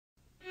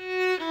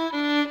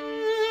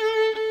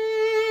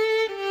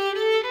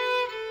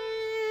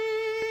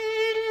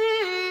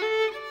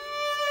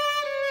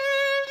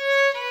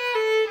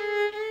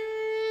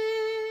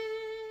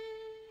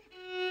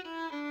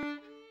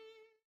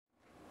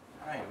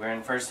We're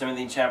in 1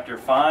 Timothy chapter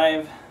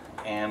 5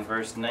 and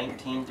verse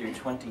 19 through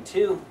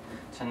 22.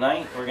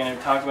 Tonight we're going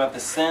to talk about the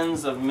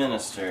sins of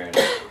ministers.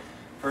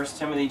 1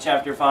 Timothy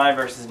chapter 5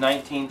 verses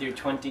 19 through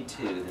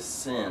 22, the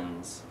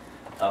sins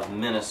of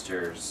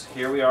ministers.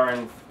 Here we are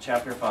in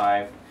chapter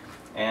 5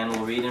 and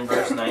we'll read in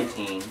verse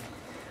 19.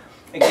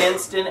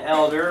 Against an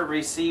elder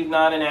receive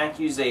not an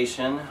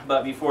accusation,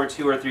 but before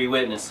 2 or 3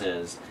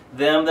 witnesses.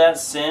 Them that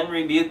sin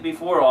rebuke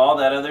before all,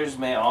 that others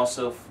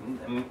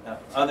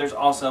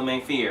also may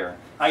fear.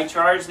 I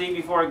charge thee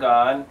before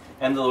God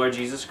and the Lord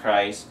Jesus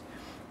Christ,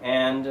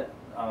 and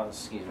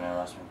excuse me, I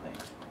lost my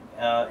place.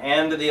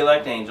 And the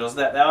elect angels,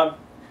 that thou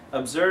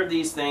observe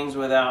these things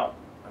without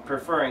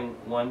preferring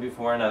one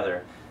before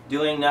another,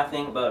 doing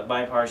nothing but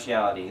by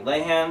partiality.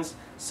 Lay hands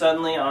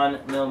suddenly on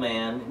no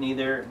man,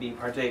 neither be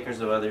partakers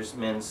of others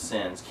men's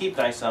sins. Keep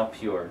thyself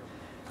pure.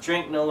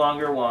 Drink no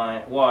longer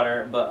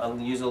water, but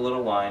use a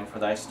little wine for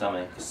thy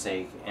stomach's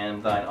sake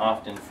and thine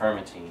oft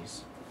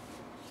infirmities.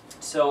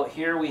 So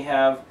here we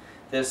have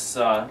this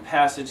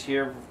passage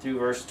here through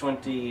verse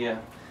 23,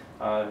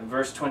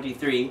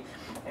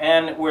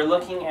 and we're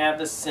looking at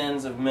the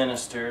sins of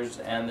ministers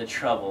and the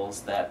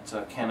troubles that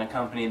can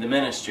accompany the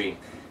ministry.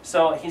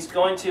 So he's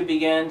going to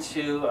begin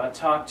to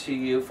talk to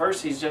you.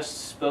 First, he's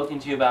just spoken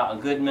to you about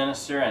a good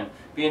minister and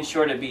being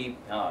sure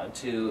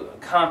to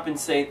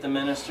compensate the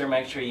minister,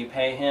 make sure you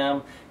pay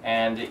him,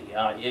 and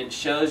it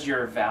shows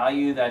your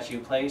value that you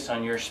place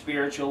on your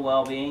spiritual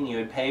well-being. You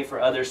would pay for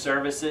other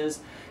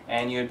services,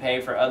 and you would pay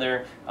for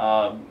other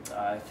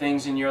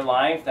things in your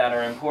life that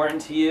are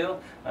important to you.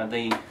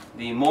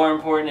 The more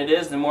important it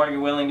is, the more you're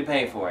willing to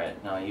pay for it.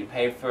 You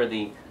pay for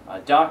the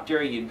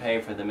doctor, you'd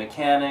pay for the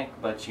mechanic,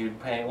 but you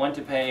want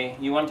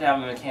to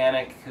have a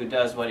mechanic who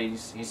does what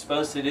he's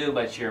supposed to do,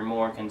 but you're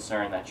more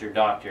concerned that your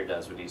doctor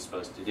does what he's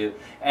supposed to do.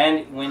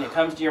 And when it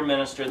comes to your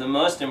minister, the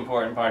most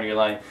important part of your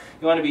life,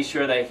 you want to be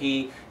sure that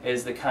he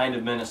is the kind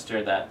of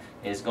minister that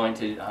is going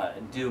to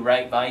do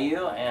right by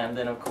you. And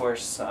then of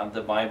course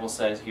the Bible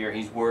says here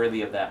he's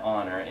worthy of that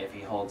honor if he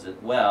holds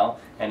it well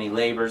and he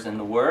labors in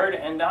the word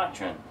and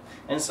doctrine.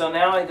 And so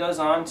now it goes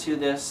on to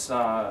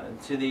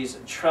these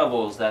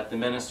troubles that the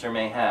minister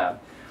may have.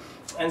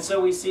 And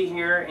so we see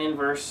here in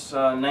verse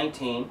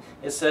 19,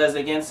 it says,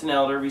 against an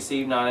elder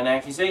receive not an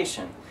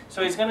accusation.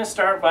 So he's going to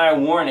start by a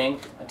warning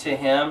to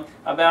him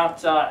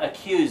about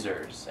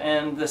accusers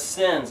and the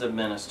sins of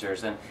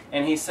ministers.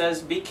 And he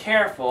says, be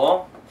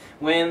careful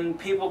when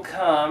people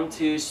come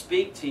to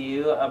speak to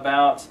you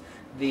about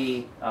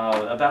the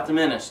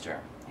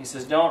minister. He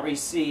says, don't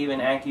receive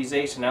an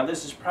accusation. Now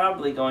this is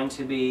probably going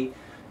to be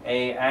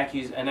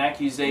an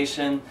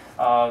accusation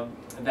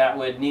that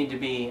would need to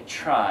be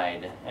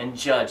tried and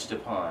judged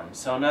upon.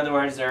 So in other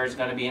words, there's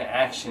going to be an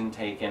action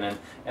taken,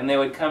 and they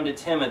would come to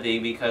Timothy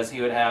because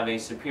he would have a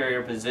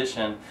superior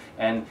position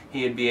and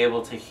he would be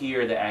able to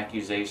hear the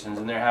accusations,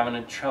 and they're having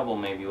a trouble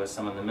maybe with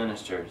some of the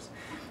ministers.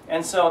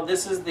 And so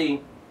this is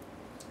the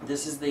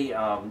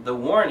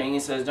warning. He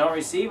says, don't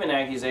receive an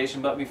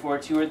accusation but before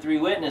 2 or 3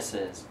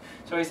 witnesses.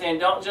 So he's saying,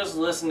 don't just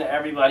listen to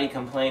everybody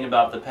complain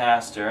about the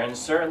pastor, and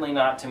certainly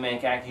not to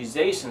make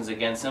accusations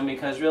against him,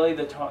 because really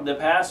the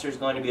pastor is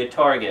going to be a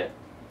target.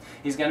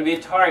 He's going to be a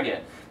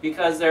target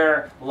because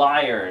they're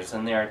liars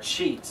and they're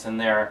cheats and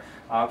they're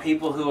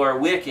people who are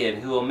wicked,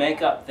 who will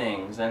make up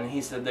things. And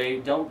he said they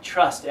don't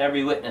trust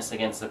every witness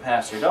against the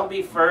pastor. Don't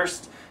be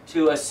first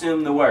to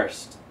assume the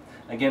worst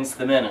against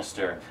the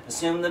minister.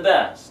 Assume the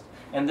best.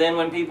 And then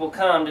when people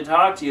come to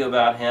talk to you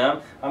about him,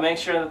 I'll make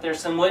sure that there's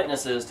some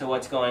witnesses to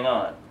what's going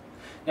on.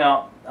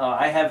 Now,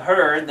 I have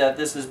heard that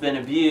this has been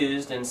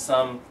abused in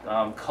some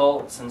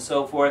cults and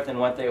so forth, and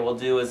what they will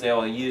do is they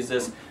will use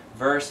this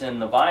verse in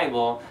the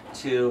Bible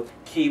to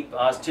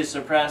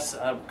suppress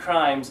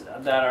crimes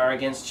that are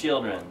against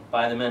children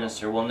by the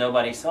minister. Well,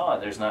 nobody saw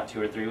it. There's not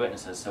 2 or 3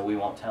 witnesses, so we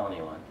won't tell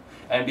anyone.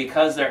 And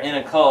because they're in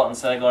a cult,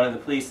 instead of going to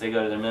the police, they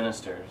go to their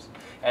ministers.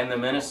 And the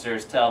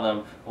ministers tell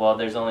them, well,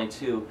 there's not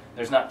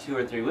 2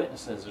 or 3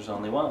 witnesses, there's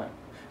only 1.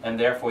 And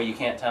therefore you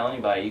can't tell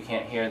anybody, you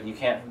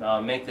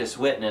can't make this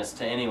witness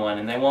to anyone,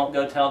 and they won't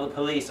go tell the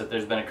police if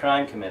there's been a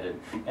crime committed.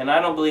 And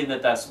I don't believe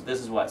that this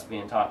is what's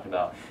being talked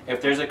about. If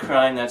there's a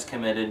crime that's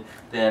committed,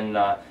 then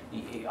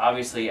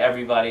obviously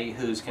everybody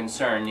who's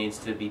concerned needs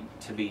to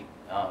be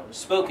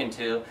spoken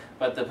to,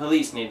 but the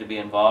police need to be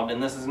involved.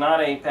 And this is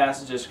not a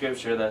passage of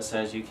Scripture that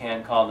says you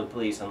can't call the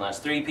police unless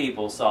 3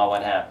 people saw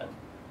what happened.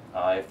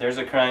 If there's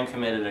a crime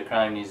committed, a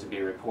crime needs to be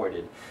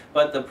reported.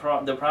 But the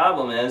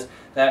problem is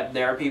that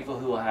there are people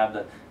who will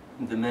have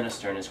the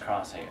minister in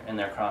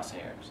their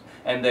crosshairs.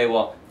 And they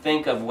will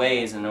think of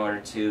ways in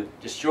order to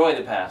destroy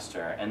the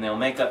pastor, and they'll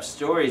make up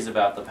stories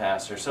about the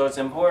pastor. So it's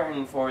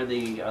important for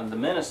the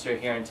minister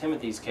here in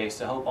Timothy's case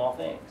to hope all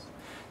things,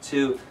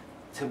 to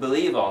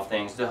believe all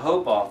things, to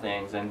hope all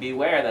things, and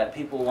beware that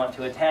people want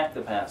to attack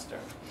the pastor.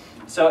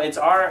 So it's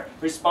our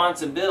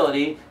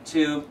responsibility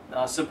to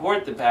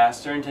support the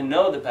pastor and to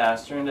know the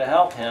pastor and to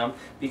help him,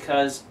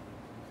 because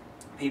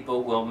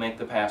people will make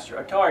the pastor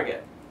a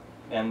target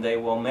and they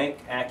will make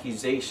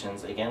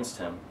accusations against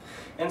him.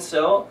 And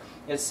so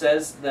it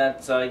says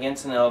that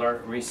against an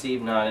elder,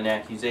 receive not an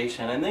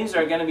accusation. And these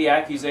are going to be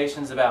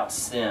accusations about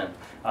sin,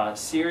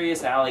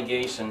 serious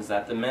allegations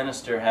that the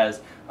minister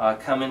has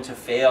come into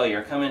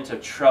failure, come into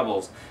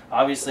troubles.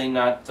 Obviously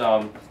not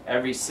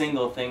every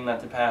single thing that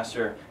the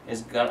pastor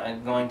is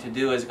going to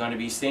do is going to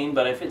be seen,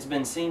 but if it's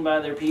been seen by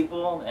other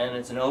people and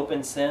it's an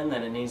open sin,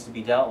 then it needs to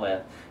be dealt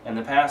with. And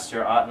the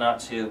pastor ought not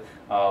to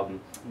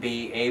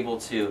be able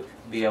to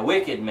be a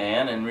wicked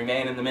man and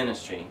remain in the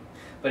ministry.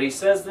 But he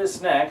says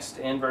this next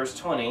in verse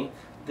 20,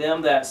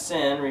 them that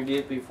sin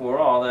rebuke before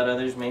all, that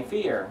others may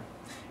fear.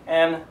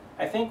 And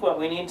I think what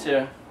we need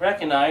to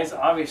recognize,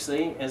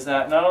 obviously, is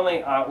that not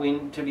only ought we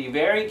to be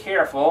very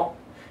careful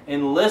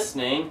in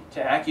listening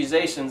to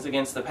accusations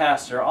against the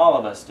pastor, all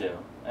of us do,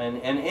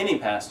 and any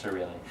pastor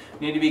really.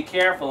 We need to be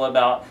careful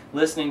about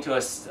listening to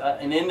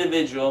an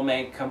individual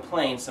make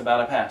complaints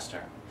about a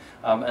pastor.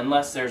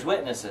 Unless there's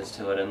witnesses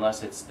to it,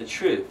 unless it's the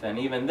truth. And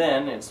even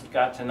then, it's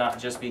got to not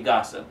just be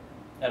gossip.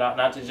 It ought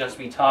not to just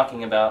be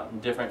talking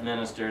about different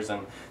ministers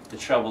and the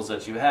troubles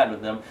that you had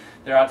with them.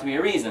 There ought to be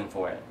a reason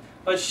for it.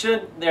 But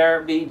should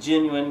there be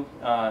genuine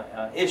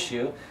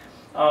issue,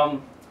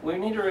 we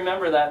need to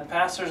remember that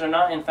pastors are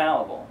not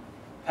infallible.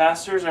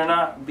 Pastors are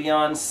not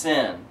beyond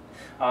sin.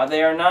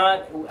 They are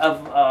not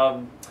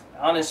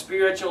on a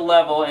spiritual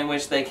level in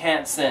which they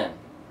can't sin.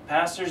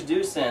 Pastors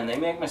do sin. They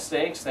make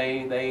mistakes.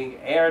 They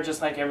err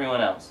just like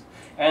everyone else.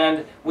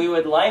 And we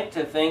would like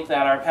to think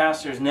that our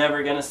pastor's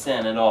never going to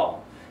sin at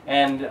all.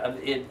 And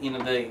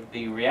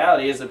the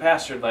reality is the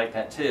pastor would like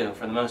that too,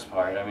 for the most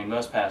part. I mean,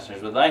 most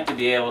pastors would like to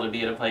be able to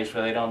be at a place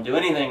where they don't do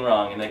anything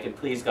wrong and they could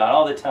please God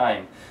all the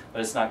time, but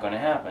it's not going to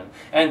happen.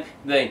 And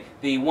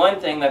the one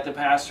thing that the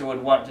pastor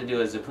would want to do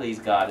is to please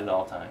God at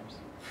all times.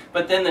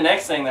 But then the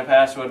next thing the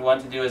pastor would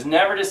want to do is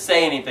never to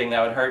say anything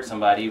that would hurt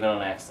somebody, even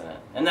on accident.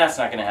 And that's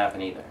not going to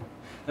happen either.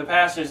 The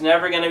pastor's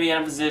never going to be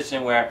in a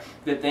position where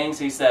the things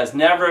he says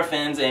never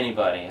offends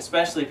anybody,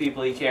 especially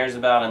people he cares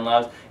about and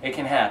loves. It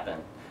can happen.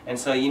 And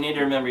so you need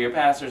to remember your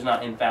pastor's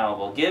not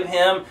infallible. Give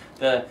him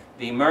the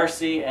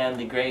mercy and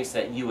the grace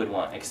that you would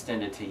want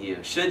extended to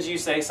you. Should you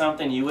say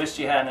something you wish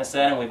you hadn't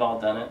said, and we've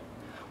all done it.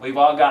 We've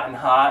all gotten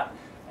hot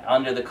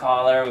under the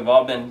collar. We've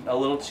all been a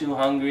little too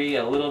hungry,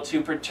 a little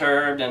too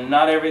perturbed, and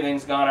not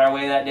everything's gone our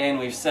way that day, and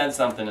we've said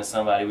something to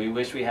somebody we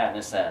wish we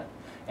hadn't said.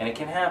 And it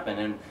can happen,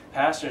 and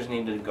pastors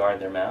need to guard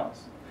their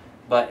mouths.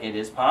 But it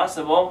is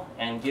possible,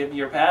 and give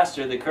your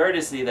pastor the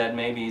courtesy that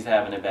maybe he's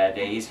having a bad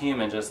day. He's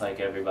human just like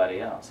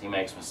everybody else. He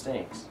makes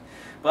mistakes.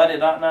 But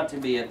it ought not to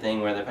be a thing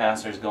where the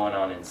pastor's going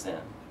on in sin.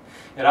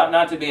 It ought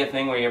not to be a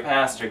thing where your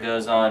pastor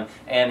goes on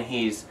and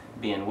he's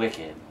being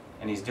wicked,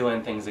 and he's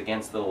doing things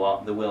against the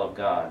will of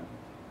God.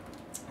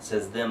 It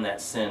says, them that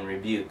sin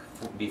rebuke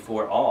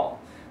before all,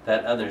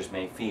 that others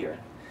may fear.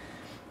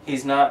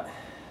 He's not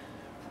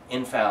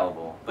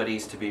infallible, but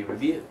he's to be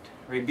rebuked.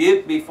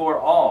 Rebuked before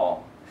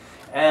all.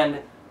 And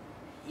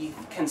you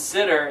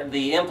consider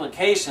the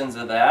implications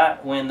of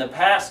that when the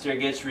pastor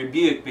gets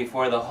rebuked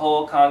before the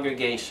whole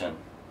congregation.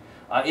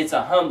 It's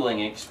a humbling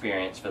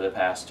experience for the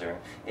pastor.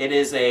 It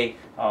is a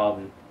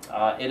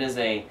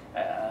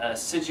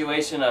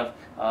situation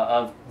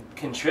of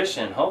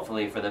contrition,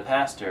 hopefully, for the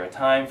pastor. A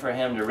time for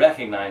him to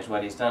recognize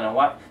what he's done.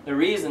 And the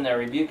reason they're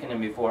rebuking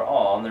him before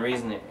all, and the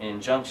reason the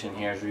injunction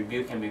here is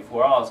rebuke him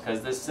before all, is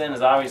because this sin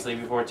is obviously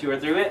before 2 or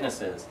 3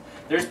 witnesses.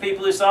 There's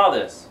people who saw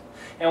this.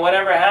 And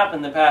whatever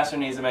happened, the pastor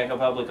needs to make a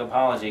public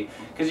apology.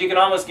 Because you can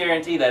almost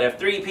guarantee that if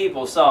 3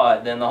 people saw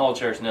it, then the whole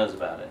church knows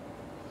about it.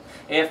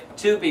 If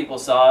 2 people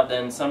saw it,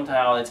 then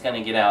somehow it's going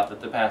to get out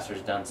that the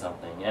pastor's done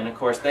something. And of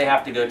course, they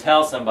have to go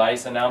tell somebody,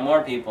 so now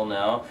more people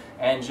know.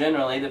 And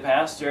generally, the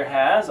pastor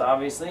has,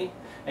 obviously,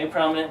 a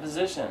prominent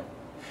position.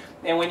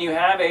 And when you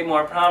have a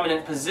more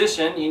prominent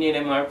position, you need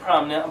a more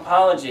prominent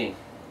apology.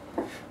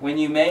 When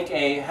you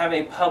have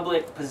a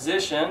public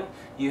position,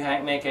 you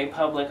make a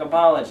public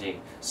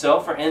apology. So,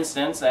 for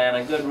instance, and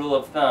a good rule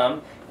of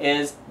thumb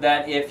is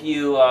that if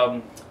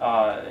you're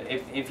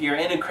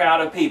in a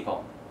crowd of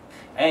people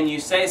and you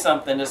say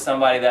something to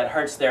somebody that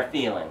hurts their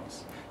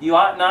feelings, you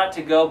ought not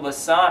to go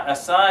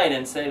aside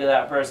and say to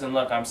that person,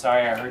 "Look, I'm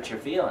sorry I hurt your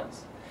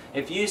feelings."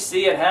 If you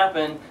see it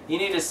happen, you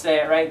need to say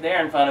it right there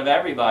in front of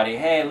everybody.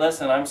 "Hey,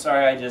 listen, I'm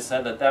sorry I just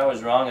said that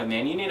was wrong of me."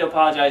 And you need to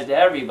apologize to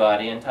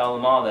everybody and tell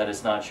them all that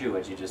it's not true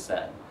what you just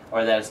said,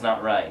 or that it's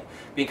not right.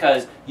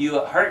 Because you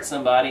hurt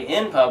somebody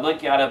in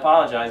public, you ought to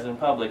apologize in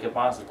public if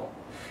possible.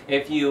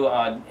 If you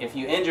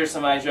injure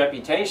somebody's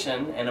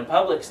reputation in a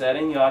public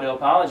setting, you ought to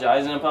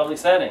apologize in a public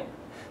setting,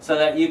 so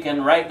that you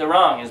can right the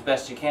wrong as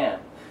best you can.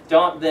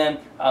 Don't then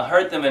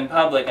hurt them in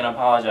public and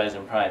apologize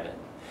in private.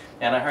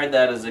 And I heard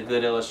that as a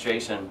good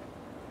illustration.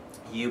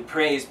 You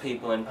praise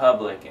people in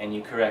public and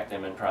you correct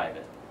them in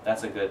private.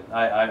 That's a good,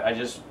 I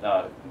just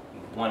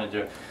wanted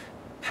to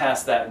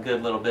pass that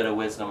good little bit of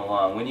wisdom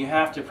along. When you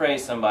have to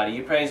praise somebody,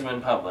 you praise them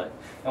in public.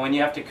 And when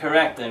you have to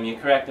correct them, you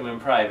correct them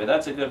in private.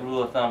 That's a good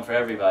rule of thumb for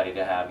everybody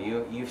to have.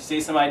 You see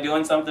somebody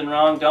doing something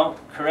wrong, don't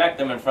correct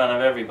them in front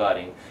of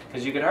everybody,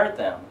 because you could hurt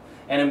them.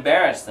 and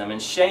embarrass them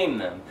and shame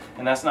them.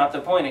 And that's not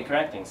the point in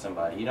correcting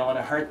somebody. You don't want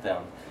to hurt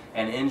them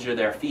and injure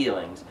their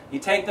feelings. You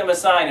take them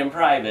aside in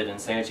private and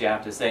say what you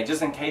have to say,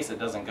 just in case it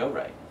doesn't go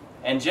right.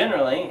 And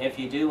generally, if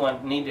you do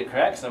need to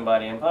correct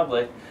somebody in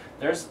public,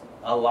 there's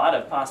a lot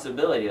of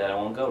possibility that it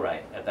won't go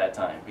right at that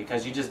time,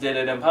 because you just did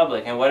it in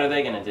public. And what are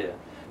they going to do?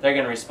 They're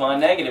going to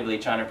respond negatively,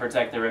 trying to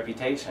protect their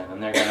reputation,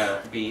 and they're going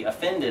to be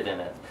offended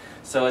in it.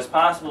 So it's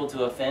possible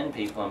to offend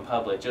people in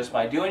public just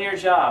by doing your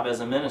job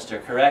as a minister.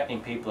 Correcting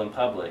people in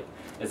public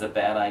is a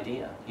bad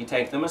idea. You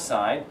take them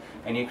aside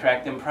and you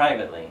correct them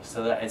privately,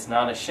 so that it's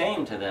not a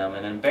shame to them,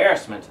 an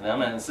embarrassment to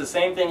them. And it's the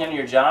same thing in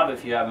your job.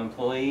 If you have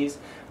employees,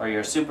 or you're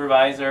a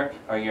supervisor,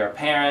 or you're a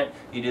parent,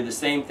 you do the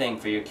same thing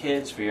for your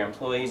kids, for your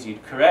employees. You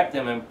correct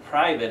them in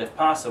private if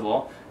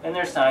possible, and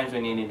there's times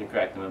when you need to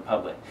correct them in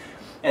public.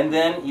 And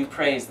then you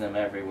praise them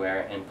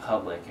everywhere in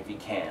public if you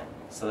can,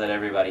 so that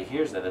everybody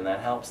hears it, and that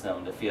helps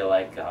them to feel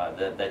like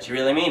that you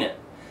really mean it.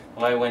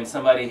 Why, when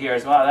somebody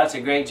hears, wow, that's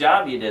a great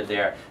job you did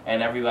there,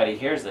 and everybody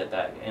hears it,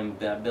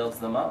 that builds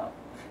them up.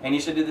 And you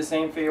should do the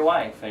same for your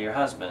wife or your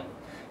husband.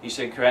 You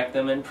should correct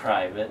them in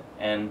private,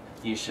 and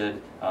you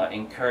should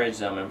encourage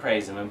them and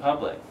praise them in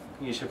public.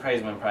 You should praise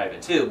them in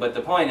private too. But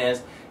the point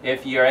is,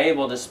 if you're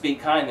able to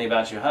speak kindly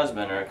about your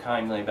husband or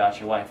kindly about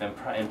your wife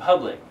in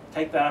public,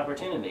 take that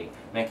opportunity.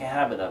 Make a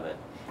habit of it.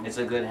 It's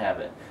a good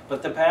habit.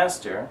 But the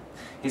pastor,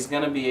 he's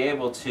going to be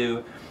able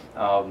to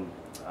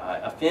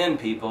offend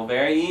people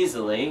very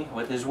easily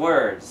with his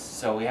words.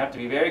 So we have to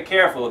be very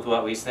careful with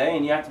what we say,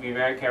 and you have to be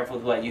very careful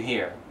with what you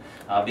hear.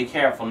 Be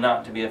careful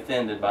not to be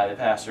offended by the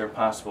pastor if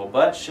possible.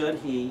 But should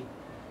he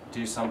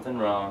do something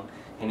wrong,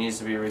 he needs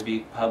to be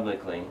rebuked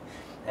publicly.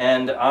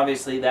 And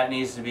obviously that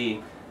needs to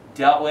be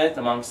dealt with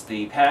amongst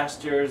the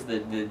pastors,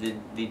 the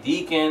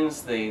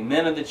deacons, the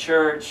men of the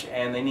church,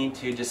 and they need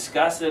to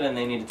discuss it, and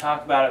they need to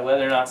talk about it,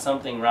 whether or not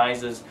something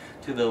rises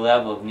to the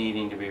level of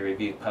needing to be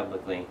rebuked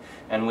publicly.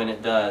 And when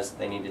it does,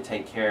 they need to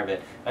take care of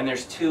it. And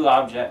there's two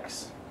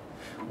objects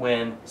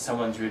when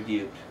someone's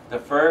rebuked. The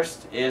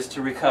first is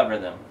to recover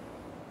them,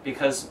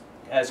 because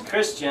as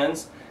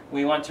Christians,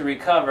 we want to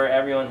recover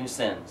everyone who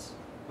sins.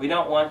 We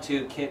don't want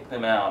to kick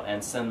them out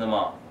and send them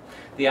off.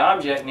 The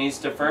object needs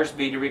to first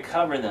be to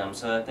recover them,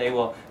 so that they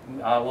will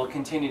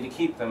continue to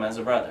keep them as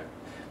a brother.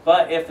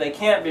 But if they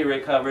can't be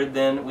recovered,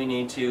 then we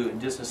need to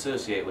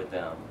disassociate with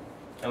them,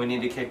 and we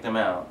need to kick them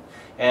out.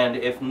 And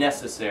if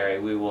necessary,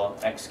 we will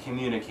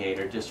excommunicate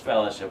or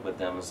disfellowship with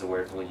them, is the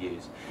word we'll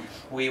use.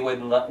 We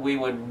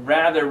would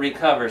rather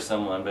recover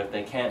someone, but if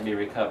they can't be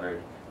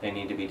recovered, they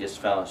need to be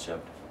disfellowshipped.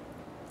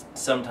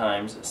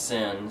 Sometimes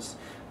sins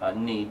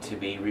need to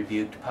be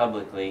rebuked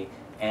publicly,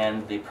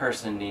 and the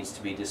person needs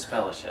to be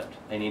disfellowshipped.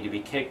 They need to be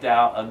kicked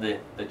out of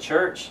the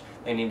church.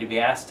 They need to be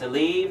asked to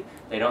leave.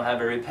 They don't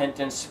have a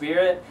repentant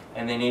spirit,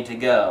 and they need to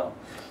go.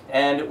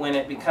 And when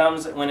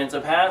it's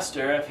a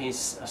pastor, if he's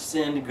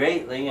sinned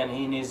greatly and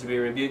he needs to be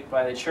rebuked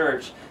by the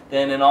church,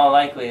 then in all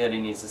likelihood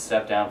he needs to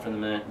step down from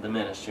the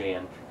ministry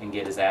and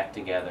get his act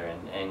together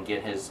and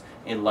get his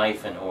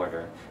life in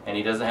order. And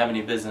he doesn't have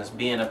any business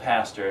being a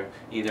pastor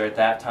either at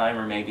that time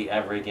or maybe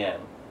ever again.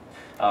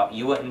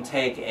 You wouldn't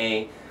take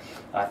a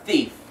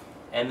thief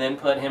and then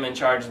put him in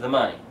charge of the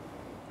money,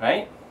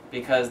 right?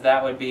 Because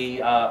that would be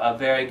a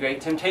very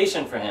great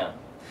temptation for him.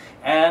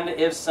 And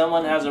if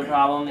someone has a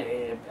problem,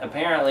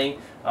 apparently,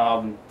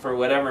 for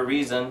whatever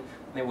reason,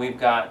 we've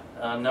got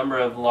a number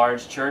of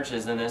large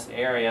churches in this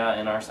area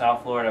in our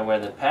South Florida where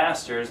the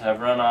pastors have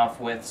run off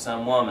with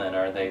some woman,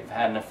 or they've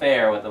had an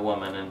affair with a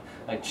woman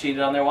and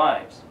cheated on their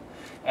wives.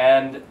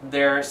 And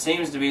there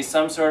seems to be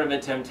some sort of a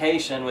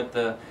temptation with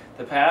the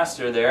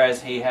pastor there,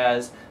 as he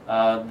has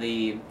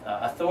the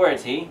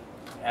authority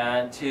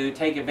to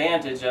take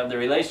advantage of the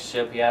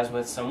relationship he has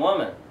with some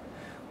woman.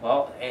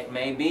 Well, it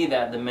may be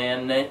that the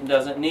man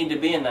doesn't need to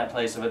be in that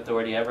place of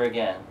authority ever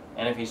again.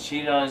 And if he's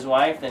cheated on his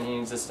wife, then he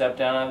needs to step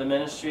down out of the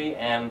ministry,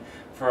 and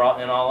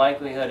in all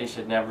likelihood he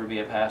should never be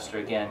a pastor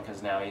again,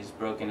 because now he's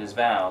broken his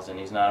vows and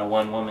he's not a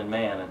one-woman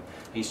man, and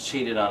he's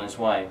cheated on his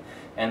wife.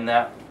 And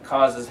that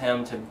causes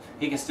him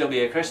he can still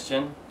be a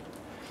Christian,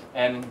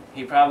 and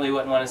he probably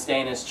wouldn't want to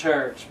stay in his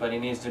church, but he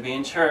needs to be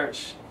in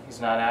church. He's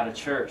not out of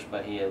church,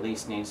 but he at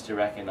least needs to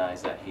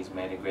recognize that he's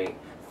made a great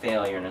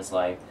failure in his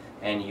life.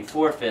 And you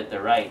forfeit the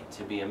right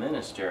to be a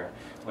minister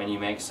when you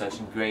make such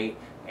great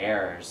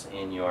errors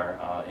in your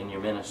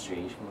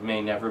ministry.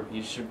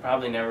 You should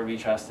probably never be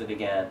trusted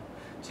again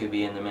to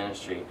be in the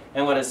ministry.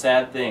 And what a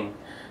sad thing.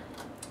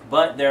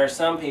 But there are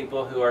some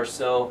people who are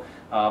so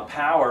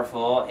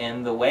powerful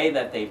in the way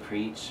that they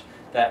preach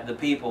that the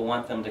people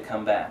want them to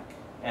come back,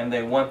 and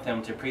they want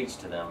them to preach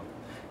to them.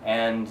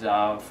 And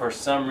for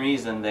some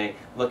reason they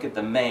look at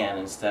the man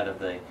instead of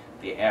the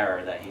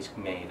error that he's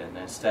made, and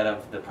instead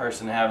of the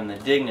person having the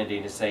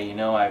dignity to say, you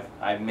know,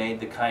 I've made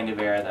the kind of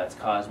error that's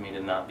caused me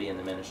to not be in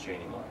the ministry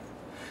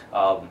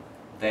anymore.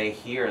 They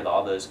hear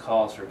all those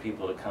calls for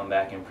people to come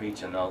back and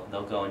preach, and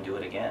they'll go and do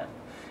it again,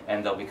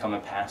 and they'll become a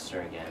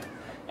pastor again.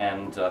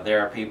 And there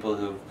are people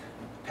who've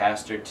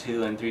pastored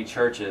 2 and 3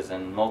 churches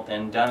and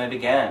done it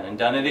again and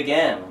done it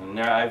again. And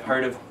I've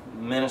heard of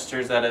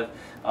ministers that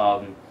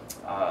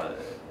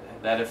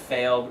have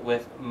failed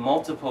with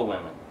multiple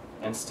women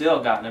and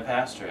still gotten a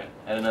pastorate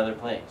at another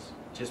place,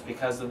 just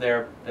because of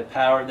the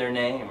power of their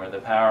name or the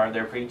power of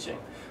their preaching.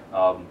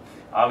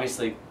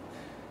 Obviously,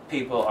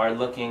 people are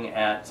looking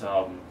at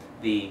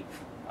the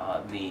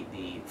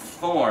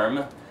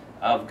form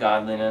of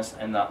godliness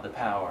and not the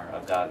power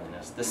of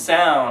godliness. The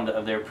sound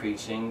of their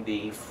preaching,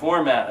 the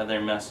format of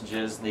their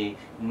messages, the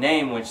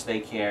name which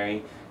they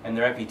carry, and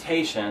the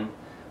reputation,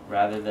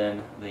 rather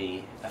than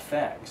the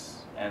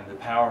effects and the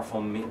power of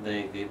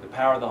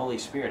the Holy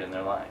Spirit in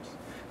their lives.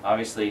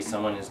 Obviously,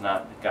 someone has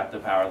not got the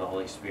power of the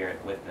Holy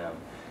Spirit with them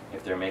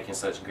if they're making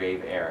such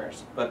grave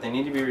errors. But they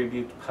need to be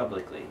rebuked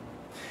publicly.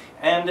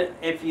 And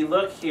if you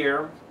look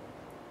here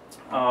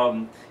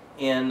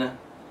in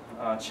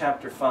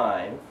chapter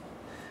 5,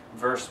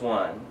 verse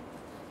 1,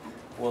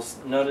 we'll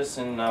notice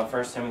in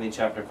 1 Timothy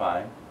chapter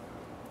 5,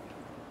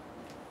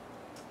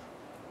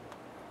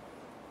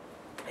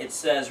 it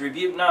says,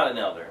 "Rebuke not an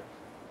elder,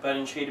 but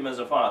entreat him as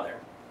a father."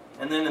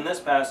 And then in this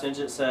passage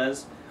it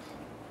says,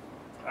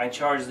 "I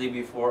charge thee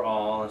before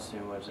all," let's see,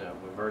 what's that,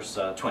 verse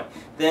 20,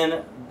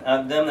 "Then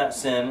them that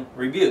sin,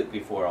 rebuke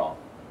before all."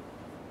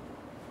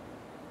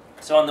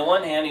 So on the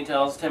one hand he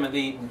tells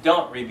Timothy,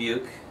 don't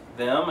rebuke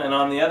them, and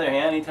on the other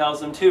hand he tells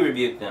them to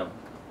rebuke them.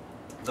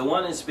 The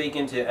one is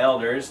speaking to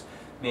elders,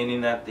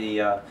 meaning that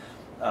the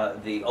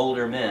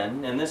older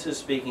men, and this is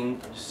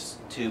speaking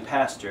to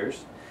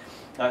pastors,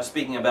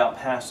 speaking about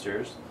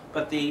pastors.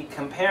 But the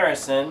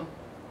comparison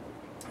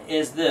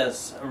is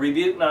this: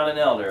 rebuke not an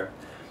elder.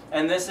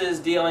 And this is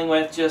dealing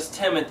with just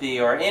Timothy,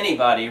 or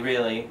anybody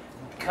really,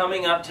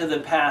 coming up to the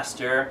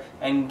pastor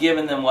and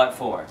giving them what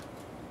for.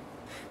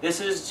 This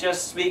is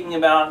just speaking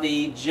about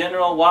the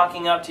general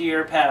walking up to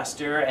your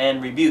pastor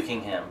and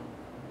rebuking him,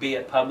 be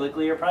it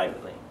publicly or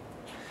privately.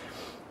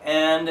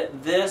 And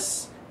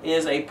this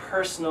is a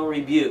personal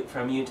rebuke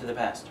from you to the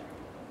pastor.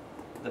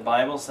 The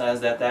Bible says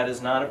that that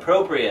is not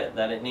appropriate,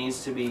 that it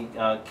needs to be,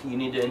 you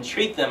need to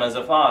entreat them as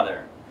a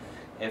father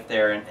if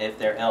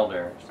they're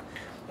elders.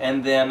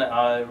 And then,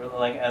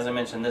 like as I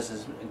mentioned, this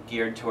is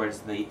geared towards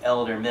the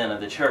elder men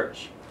of the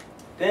church.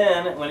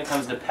 Then, when it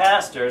comes to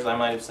pastors, I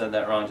might have said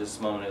that wrong just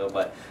a moment ago,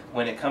 but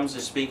when it comes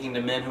to speaking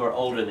to men who are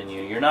older than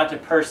you, you're not to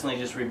personally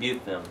just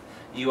rebuke them.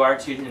 You are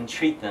to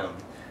entreat them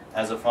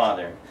as a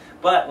father.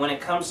 But when it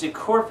comes to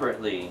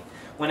corporately,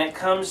 when it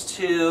comes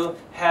to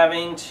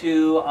having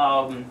to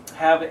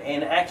have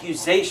an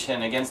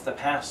accusation against the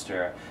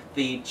pastor,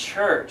 the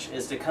church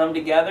is to come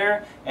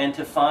together and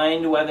to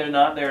find whether or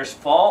not there's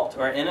fault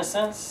or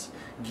innocence,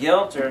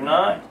 guilt or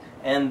not,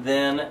 and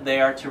then they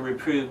are to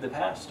reprove the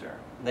pastor.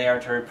 They are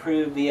to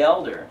reprove the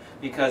elder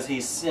because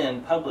he's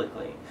sinned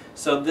publicly.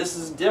 So this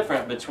is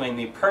different between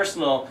the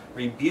personal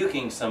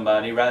rebuking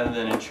somebody rather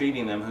than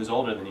entreating them who's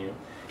older than you,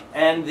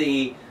 and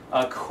the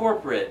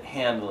corporate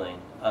handling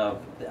of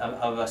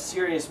a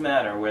serious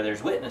matter where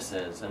there's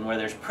witnesses and where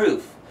there's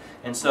proof.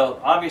 And so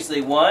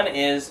obviously one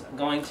is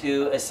going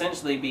to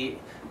essentially be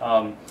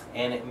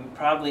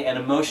probably an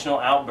emotional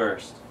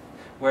outburst,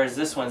 whereas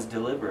this one's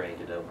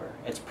deliberated over.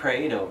 It's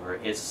prayed over.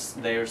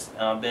 There's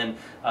been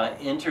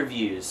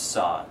interviews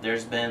sought.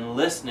 There's been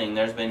listening.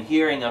 There's been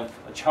hearing of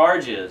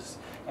charges.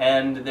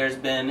 And there's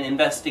been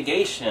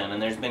investigation.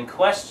 And there's been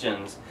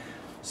questions.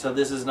 So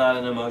this is not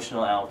an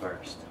emotional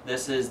outburst.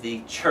 This is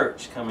the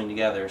church coming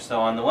together.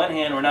 So on the one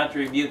hand, we're not to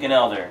rebuke an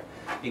elder.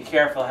 Be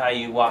careful how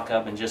you walk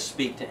up and just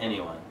speak to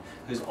anyone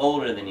who's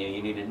older than you.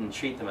 You need to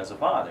entreat them as a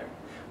father.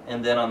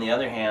 And then on the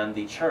other hand,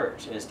 the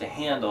church is to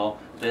handle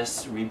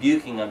this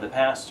rebuking of the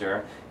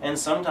pastor. And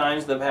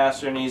sometimes the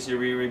pastor needs to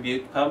be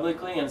rebuked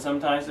publicly, and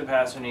sometimes the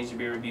pastor needs to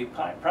be rebuked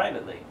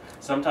privately.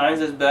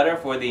 Sometimes it's better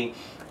for the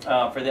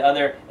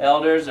other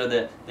elders or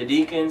the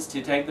deacons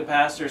to take the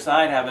pastor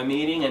aside, have a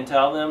meeting, and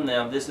tell them,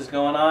 now this is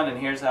going on, and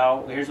here's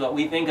what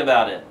we think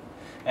about it.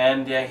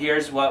 And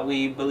here's what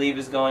we believe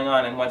is going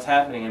on and what's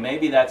happening. And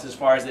maybe that's as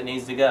far as it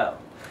needs to go.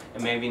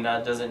 And maybe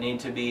not doesn't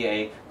need to be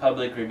a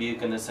public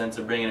rebuke in the sense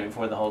of bringing it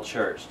before the whole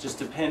church, just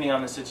depending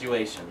on the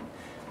situation.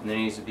 And there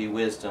needs to be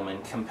wisdom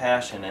and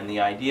compassion, and the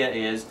idea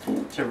is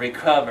to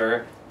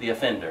recover the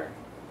offender.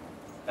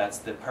 That's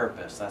the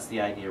purpose, that's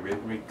the idea,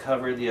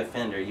 recover the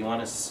offender. You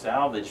want to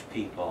salvage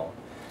people,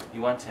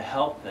 you want to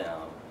help them,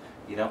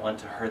 you don't want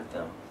to hurt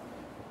them.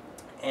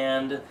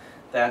 And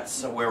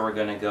that's where we're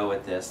going to go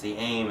with this. The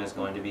aim is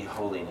going to be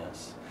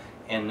holiness.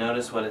 And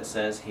notice what it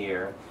says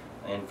here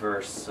in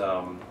verse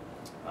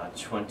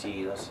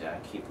 20, let's see, I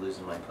keep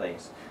losing my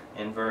place.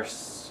 In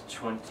verse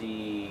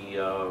 20,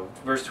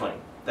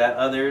 that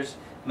others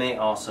may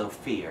also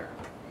fear.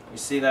 You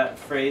see that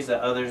phrase,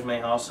 that others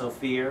may also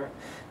fear?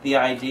 The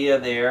idea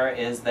there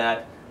is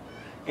that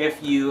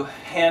if you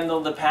handle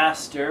the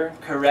pastor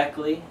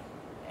correctly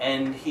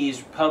and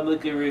he's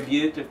publicly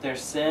rebuked if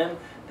there's sin,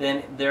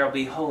 then there will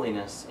be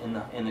holiness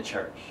in the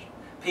church.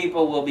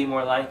 People will be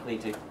more likely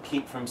to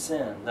keep from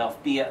sin. They'll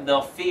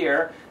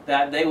fear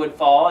that they would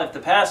fall. If the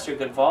pastor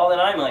could fall, then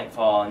I might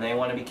fall, and they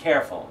want to be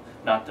careful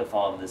not to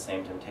fall into the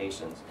same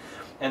temptations.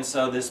 And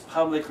so this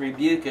public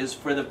rebuke is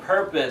for the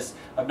purpose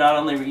of not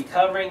only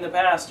recovering the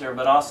pastor,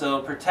 but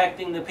also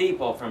protecting the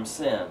people from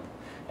sin.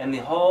 And the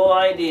whole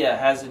idea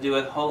has to do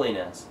with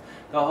holiness.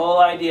 The whole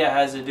idea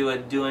has to do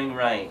with doing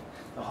right.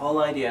 The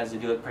whole idea has to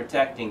do with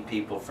protecting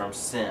people from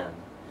sin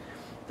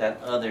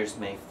that others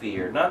may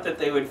fear. Not that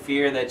they would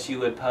fear that you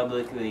would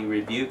publicly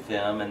rebuke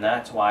them, and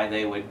that's why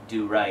they would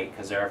do right,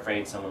 because they're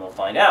afraid someone will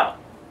find out.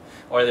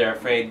 Or they're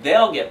afraid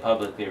they'll get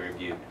publicly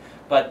rebuked.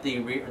 But the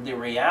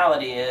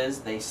reality is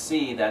they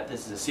see that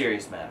this is a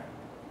serious matter,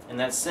 and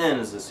that sin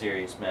is a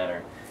serious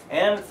matter.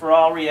 And for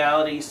all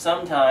reality,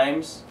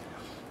 sometimes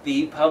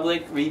the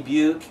public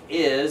rebuke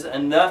is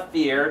enough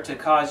fear to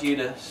cause you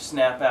to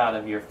snap out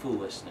of your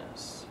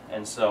foolishness.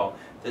 And so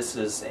this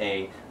is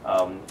a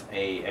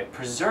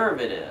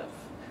preservative.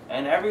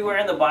 And everywhere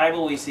in the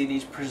Bible we see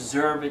these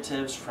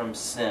preservatives from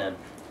sin,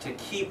 to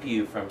keep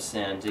you from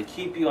sin, to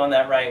keep you on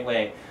that right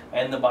way.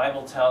 And the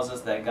Bible tells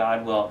us that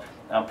God will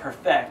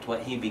perfect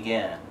what He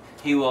began.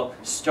 He will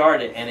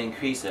start it and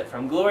increase it.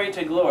 From glory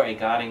to glory,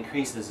 God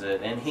increases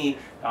it. And He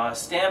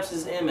stamps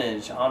His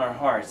image on our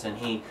hearts. And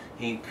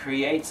He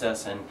creates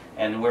us.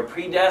 And we're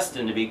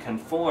predestined to be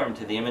conformed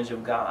to the image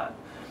of God.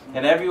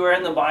 And everywhere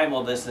in the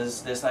Bible,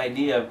 this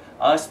idea of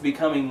us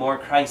becoming more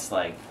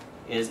Christ-like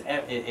is.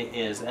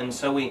 And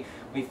so we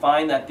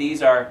find that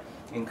these are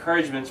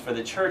encouragements for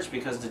the church,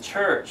 because the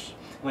church,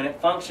 when it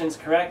functions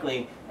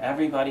correctly,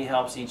 everybody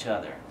helps each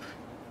other.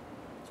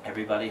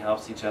 Everybody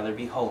helps each other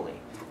be holy,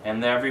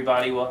 and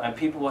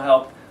people will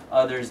help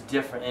others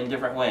in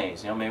different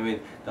ways. You know, maybe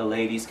the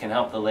ladies can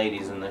help the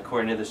ladies, and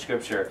according to the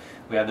Scripture,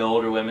 we have the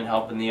older women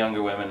helping the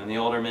younger women, and the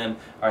older men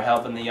are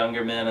helping the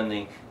younger men, and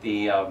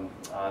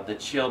the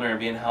children are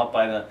being helped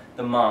by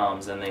the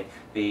moms, and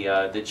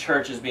the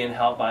church is being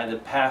helped by the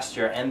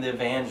pastor and the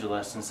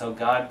evangelist. And so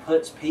God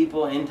puts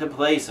people into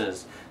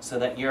places so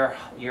that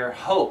your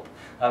hope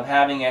of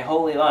having a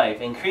holy life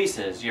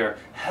increases. Your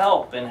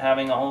help in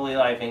having a holy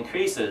life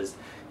increases.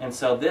 And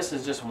so this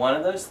is just one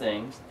of those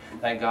things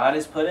that God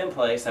has put in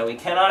place that we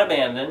cannot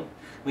abandon.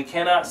 We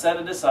cannot set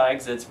it aside,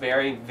 because it's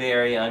very,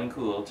 very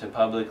uncool to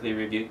publicly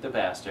rebuke the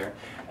pastor.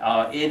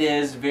 It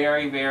is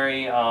very,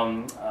 very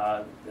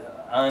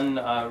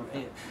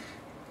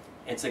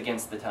it's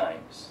against the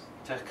times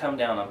to come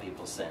down on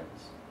people's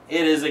sins.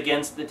 It is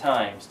against the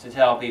times to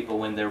tell people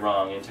when they're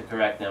wrong and to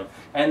correct them.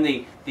 And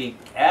the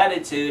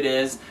attitude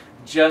is,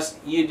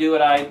 just you do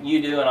what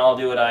you do and I'll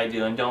do what I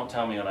do, and don't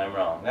tell me when I'm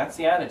wrong. That's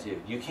the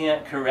attitude. You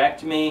can't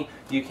correct me,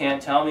 you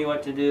can't tell me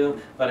what to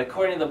do, but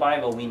according to the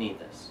Bible, we need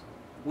this.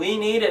 We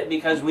need it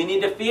because we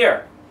need to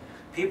fear.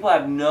 People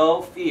have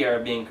no fear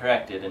of being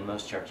corrected in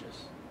most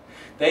churches.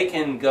 They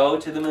can go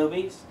to the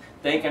movies,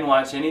 they can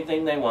watch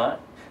anything they want,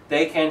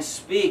 they can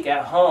speak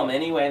at home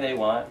any way they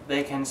want,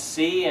 they can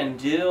see and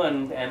do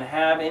and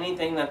have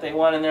anything that they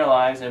want in their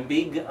lives and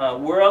be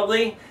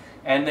worldly.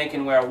 And they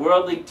can wear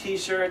worldly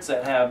t-shirts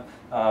that have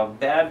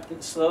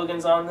bad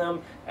slogans on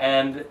them,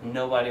 and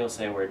nobody will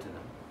say a word to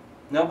them.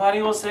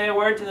 Nobody will say a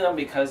word to them,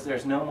 because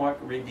there's no more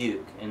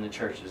rebuke in the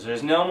churches.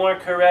 There's no more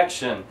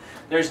correction.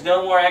 There's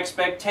no more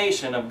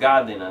expectation of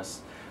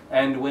godliness.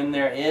 And when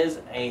there is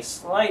a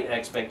slight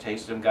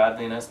expectation of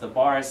godliness, the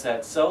bar is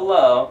set so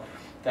low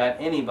that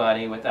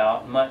anybody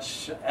without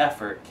much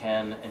effort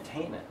can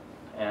attain it.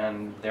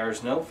 And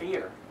there's no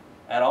fear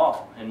at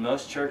all in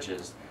most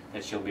churches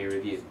that you'll be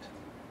rebuked.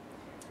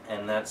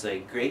 And that's a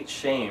great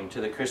shame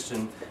to the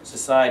Christian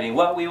society.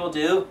 What we will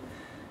do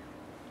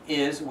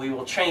is we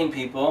will train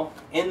people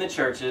in the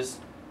churches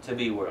to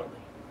be worldly.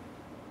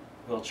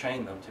 We'll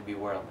train them to be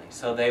worldly.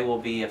 So they will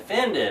be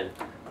offended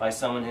by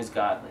someone who's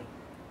godly.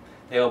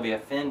 They will be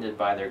offended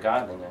by their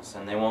godliness,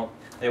 and they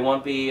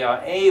won't be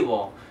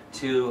able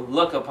to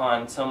look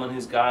upon someone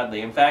who's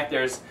godly. In fact,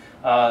 there's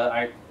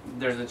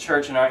a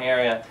church in our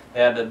area.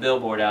 They had the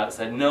billboard out that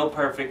said, "No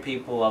perfect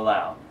people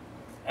allowed."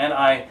 And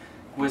I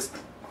was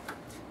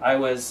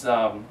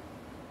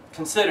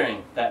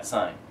considering that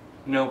sign.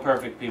 No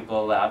perfect people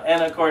allowed.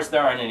 And of course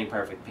there aren't any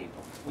perfect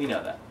people. We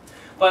know that.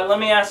 But let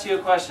me ask you a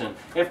question.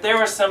 If there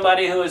was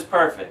somebody who was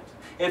perfect,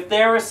 if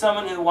there was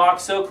someone who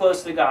walked so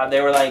close to God,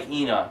 they were like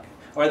Enoch,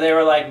 or they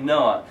were like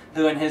Noah,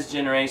 who in his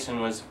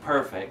generation was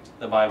perfect,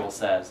 the Bible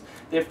says.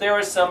 If there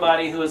was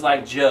somebody who was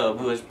like Job,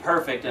 who was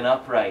perfect and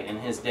upright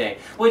in his day,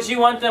 would you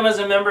want them as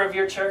a member of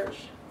your church?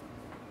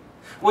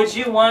 Would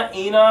you want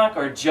Enoch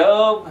or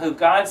Job, who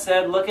God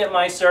said, "Look at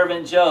my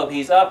servant Job,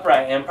 he's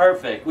upright and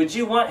perfect"? Would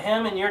you want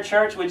him in your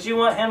church? Would you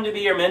want him to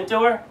be your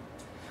mentor?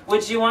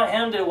 Would you want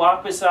him to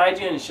walk beside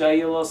you and show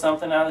you a little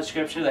something out of the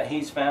Scripture that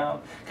he's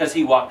found? Because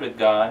he walked with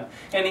God.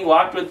 And he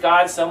walked with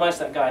God so much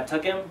that God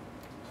took him.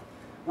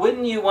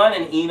 Wouldn't you want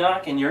an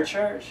Enoch in your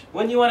church?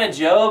 Wouldn't you want a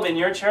Job in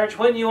your church?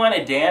 Wouldn't you want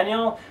a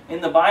Daniel? In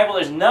the Bible,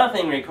 there's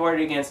nothing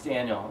recorded against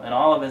Daniel in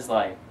all of his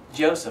life.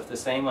 Joseph, the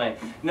same way.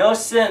 No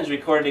sins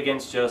recorded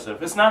against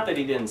Joseph. It's not that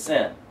he didn't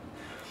sin.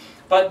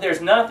 But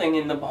there's nothing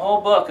in the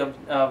whole book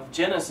of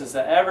Genesis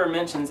that ever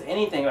mentions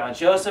anything about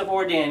Joseph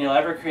or Daniel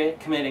ever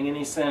committing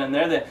any sin. And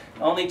they're the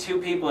only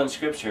two people in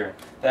Scripture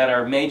that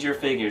are major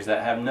figures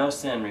that have no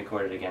sin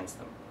recorded against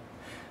them.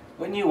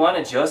 Wouldn't you want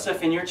a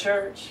Joseph in your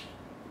church?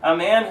 A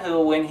man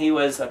who, when he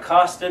was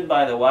accosted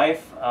by the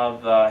wife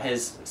of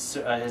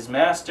his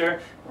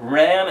master,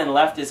 ran and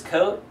left his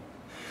coat?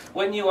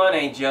 Wouldn't you want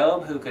a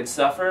Job who could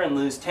suffer and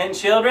lose 10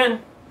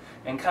 children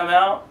and come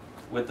out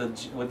with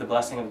the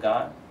blessing of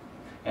God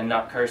and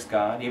not curse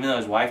God, even though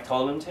his wife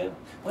told him to?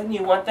 Wouldn't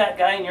you want that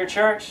guy in your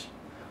church?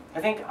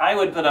 I think I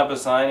would put up a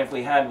sign, if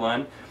we had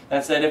one,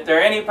 that said, if there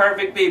are any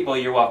perfect people,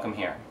 you're welcome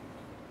here.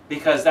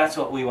 Because that's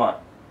what we want.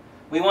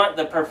 We want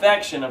the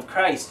perfection of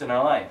Christ in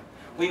our life.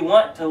 We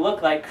want to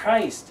look like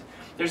Christ.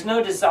 There's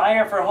no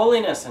desire for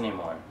holiness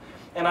anymore.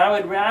 And I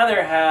would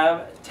rather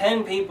have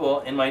 10 people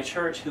in my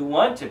church who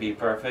want to be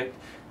perfect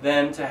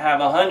than to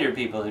have 100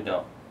 people who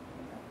don't.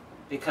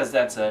 Because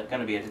that's going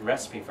to be a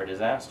recipe for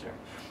disaster.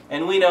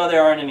 And we know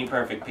there aren't any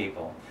perfect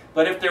people.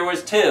 But if there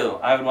was 2,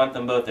 I would want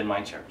them both in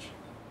my church.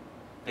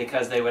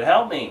 Because they would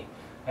help me.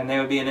 And they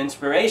would be an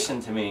inspiration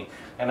to me.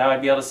 And I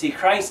would be able to see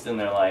Christ in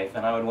their life.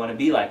 And I would want to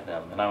be like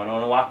them. And I would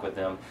want to walk with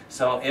them.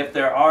 So if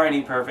there are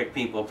any perfect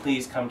people,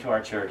 please come to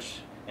our church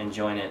and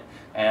join it.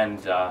 And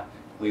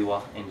we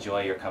will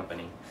enjoy your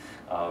company.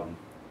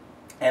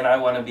 And I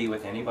want to be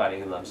with anybody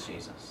who loves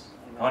Jesus.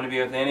 I want to be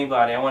with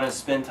anybody. I want to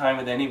spend time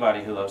with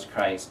anybody who loves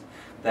Christ.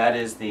 That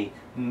is the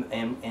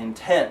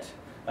intent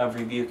of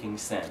rebuking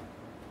sin,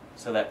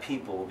 so that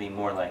people will be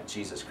more like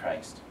Jesus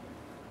Christ.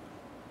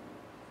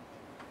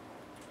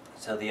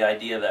 So the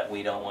idea that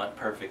we don't want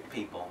perfect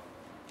people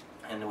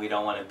and we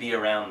don't want to be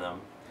around them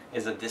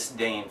is a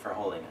disdain for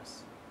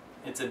holiness.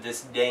 It's a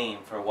disdain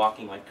for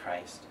walking with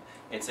Christ.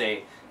 It's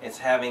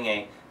having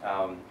a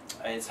I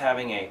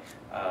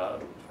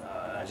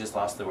just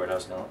lost the word I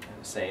was going to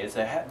say. It's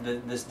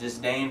this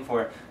disdain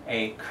for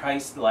a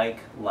Christ-like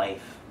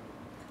life.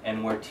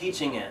 And we're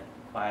teaching it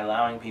by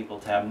allowing people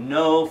to have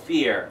no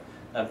fear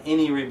of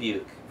any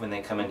rebuke when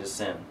they come into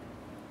sin.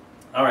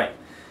 All right,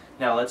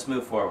 now let's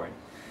move forward.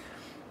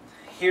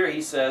 Here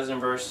he says in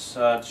verse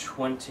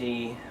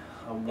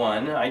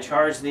 21, I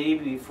charge thee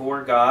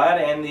before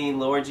God and the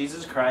Lord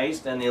Jesus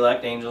Christ and the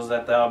elect angels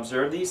that thou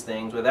observe these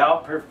things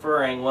without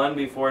preferring one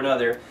before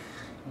another,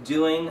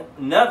 doing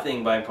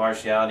nothing by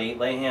partiality,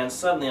 lay hands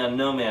suddenly on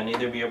no man,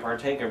 neither be a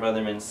partaker of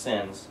other men's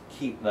sins.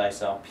 Keep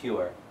thyself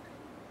pure.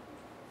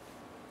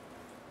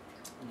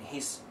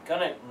 He's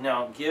going to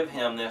now give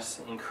him this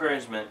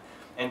encouragement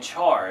and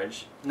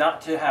charge not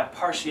to have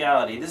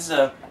partiality. This is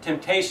a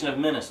temptation of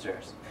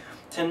ministers,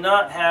 to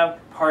not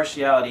have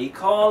partiality. He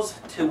calls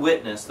to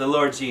witness the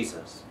Lord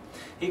Jesus.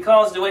 He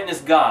calls to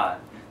witness God,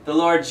 the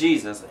Lord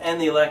Jesus,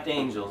 and the elect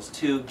angels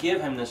to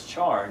give him this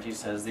charge. He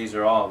says these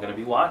are all going to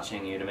be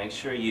watching you to make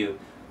sure you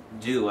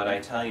do what I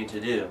tell you to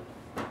do.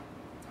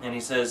 And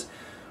he says,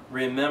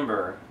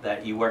 remember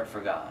that you work for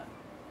God.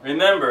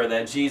 Remember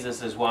that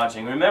Jesus is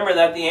watching. Remember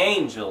that the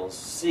angels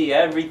see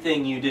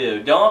everything you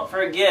do. Don't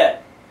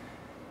forget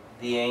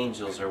the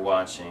angels are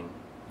watching.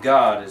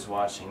 God is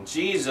watching.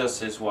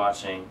 Jesus is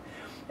watching.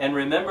 And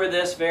remember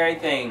this very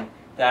thing,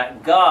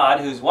 that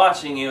God who's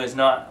watching you is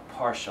not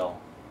partial.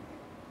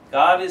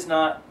 God does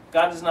not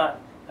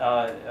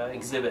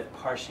exhibit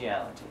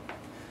partiality.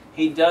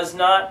 He does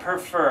not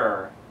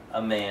prefer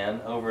a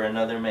man over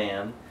another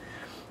man.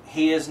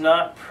 He is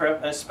not,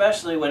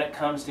 especially when it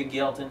comes to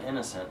guilt and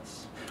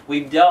innocence.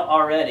 We've dealt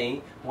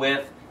already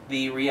with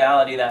the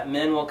reality that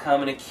men will come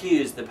and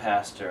accuse the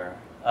pastor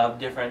of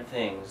different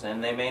things,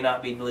 and they may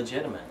not be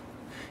legitimate.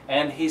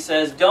 And he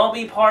says, don't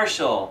be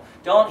partial.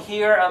 Don't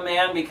hear a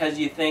man because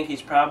you think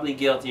he's probably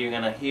guilty. You're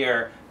going to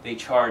hear the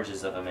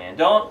charges of a man.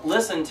 Don't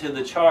listen to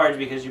the charge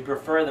because you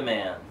prefer the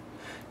man.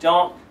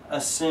 Don't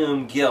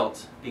assume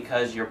guilt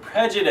because you're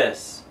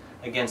prejudiced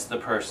against the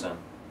person.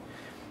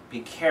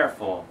 Be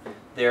careful.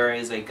 There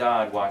is a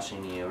God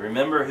watching you.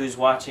 Remember who's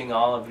watching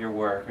all of your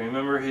work.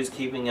 Remember who's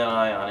keeping an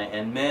eye on it.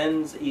 And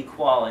men's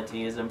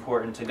equality is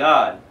important to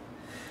God.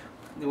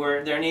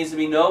 There needs to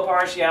be no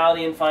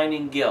partiality in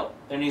finding guilt.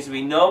 There needs to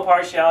be no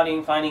partiality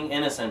in finding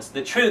innocence.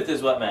 The truth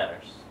is what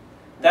matters.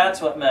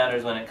 That's what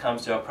matters when it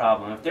comes to a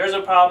problem. If there's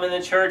a problem in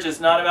the church, it's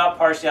not about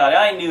partiality.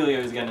 I knew he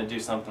was going to do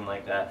something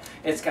like that.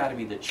 It's got to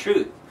be the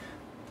truth.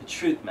 The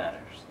truth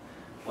matters.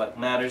 What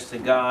matters to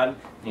God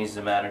needs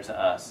to matter to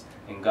us.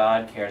 And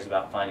God cares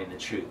about finding the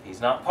truth.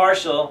 He's not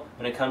partial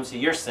when it comes to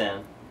your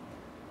sin.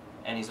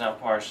 And He's not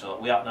partial.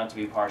 We ought not to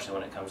be partial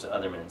when it comes to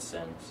other men's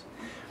sins.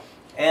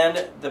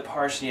 And the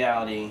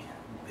partiality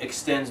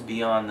extends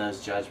beyond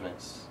those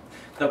judgments.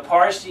 The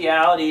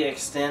partiality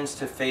extends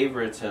to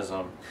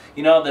favoritism.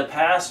 You know, the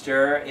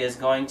pastor is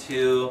going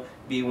to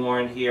be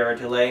warned here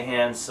to lay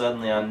hands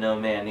suddenly on no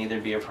man, neither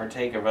be a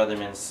partaker of other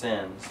men's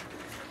sins.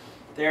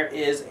 There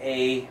is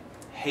a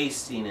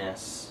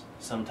hastiness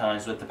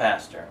sometimes with the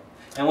pastor.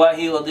 And what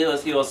he will do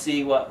is he will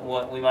see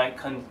what we might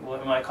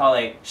call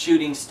a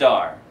shooting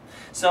star.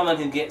 Someone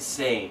who gets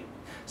saved.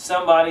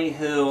 Somebody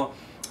who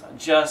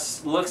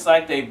just looks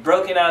like they've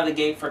broken out of the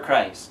gate for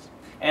Christ.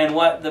 And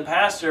what the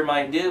pastor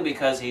might do,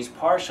 because he's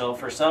partial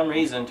for some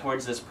reason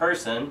towards this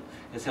person,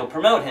 is he'll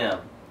promote him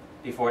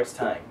before it's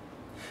time,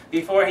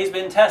 before he's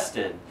been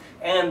tested.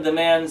 And the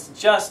man's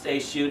just a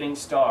shooting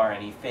star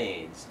and he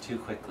fades too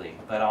quickly.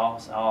 But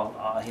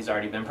he's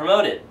already been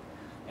promoted.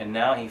 And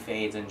now he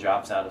fades and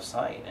drops out of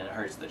sight, and it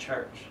hurts the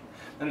church.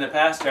 Then the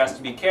pastor has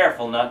to be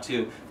careful not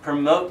to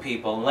promote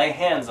people and lay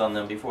hands on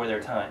them before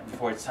it's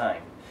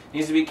time. He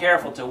needs to be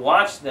careful to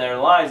watch their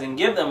lives and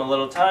give them a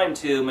little time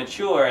to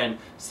mature and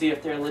see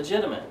if they're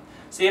legitimate.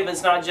 See if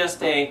it's not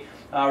just a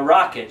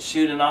rocket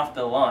shooting off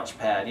the launch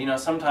pad. You know,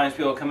 sometimes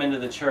people come into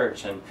the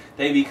church and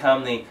they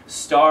become the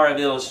star of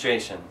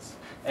illustrations.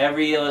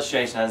 Every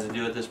illustration has to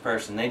do with this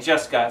person. They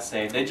just got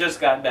saved. They just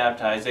got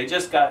baptized. They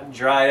just got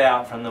dried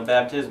out from the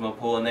baptismal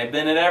pool, and they've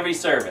been at every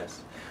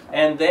service.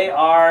 And they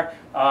are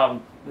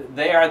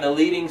the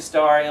leading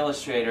star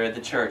illustrator at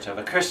the church of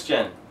a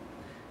Christian.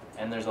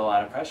 And there's a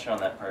lot of pressure on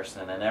that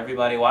person, and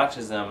everybody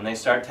watches them, and they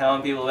start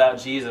telling people about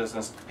Jesus,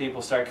 and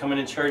people start coming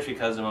to church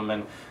because of them,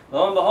 and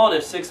lo and behold,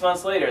 if 6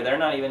 months later, they're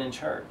not even in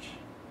church.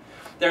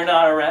 They're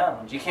not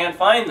around. You can't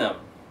find them.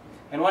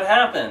 And what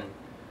happened?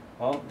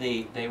 Well,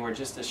 they were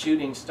just a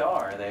shooting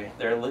star.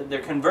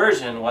 Their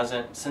conversion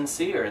wasn't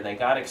sincere. They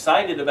got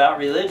excited about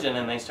religion,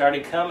 and they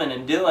started coming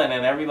and doing,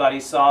 and everybody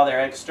saw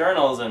their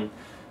externals and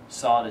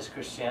saw it as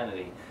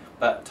Christianity.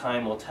 But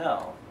time will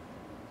tell.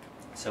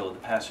 So the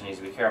pastor needs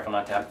to be careful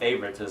not to have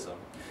favoritism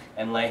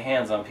and lay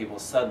hands on people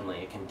suddenly.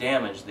 It can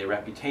damage the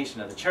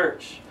reputation of the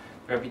church,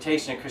 the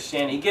reputation of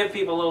Christianity. Give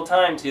people a little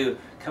time to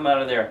come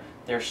out of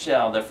their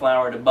shell, their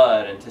flower to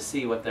bud, and to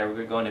see what they're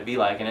going to be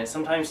like. And it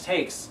sometimes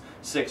takes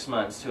 6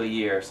 months to a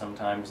year,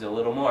 sometimes a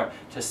little more,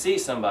 to see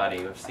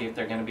somebody, see if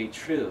they're going to be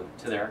true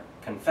to their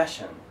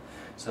confession.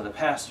 So the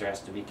pastor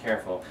has to be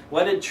careful.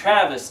 What a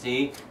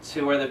travesty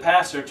for the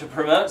pastor to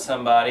promote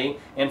somebody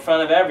in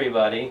front of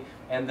everybody,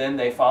 and then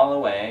they fall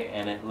away,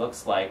 and it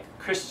looks like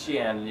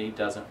Christianity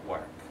doesn't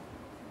work.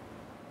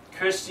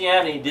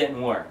 Christianity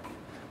didn't work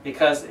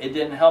because it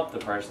didn't help the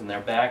person. They're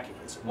back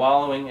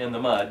wallowing in the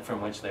mud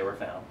from which they were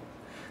found.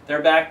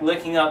 They're back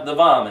licking up the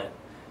vomit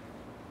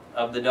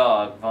of the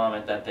dog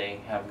vomit that they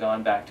have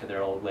gone back to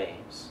their old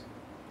ways.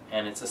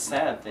 And it's a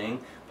sad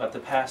thing, but the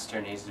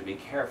pastor needs to be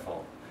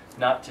careful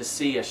not to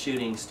see a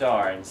shooting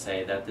star and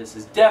say that this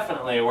is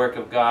definitely a work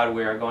of God.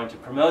 We are going to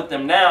promote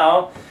them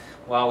now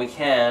while we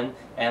can,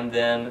 and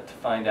then to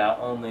find out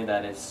only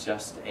that it's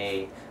just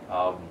a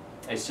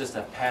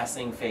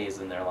passing phase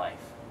in their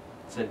life.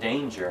 It's a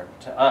danger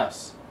to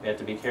us. We have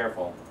to be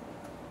careful.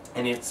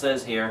 And it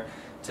says here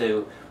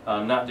to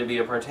not to be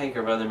a partaker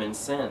of other men's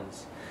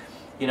sins.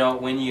 You know,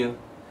 when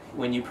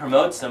you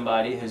promote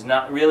somebody who's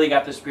not really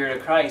got the Spirit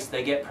of Christ,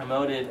 they get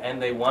promoted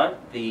and they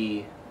want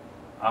the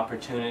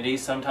opportunity.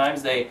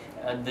 Sometimes they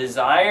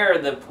desire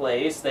the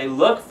place, they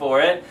look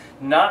for it,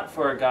 not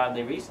for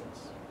godly reasons.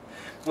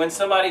 When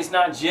somebody's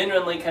not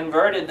genuinely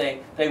converted,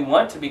 they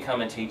want to become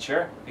a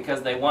teacher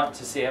because they want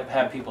to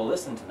have people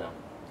listen to them.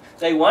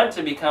 They want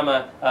to become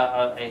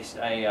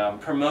a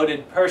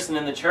promoted person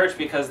in the church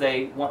because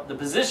they want the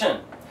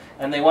position.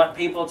 And they want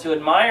people to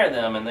admire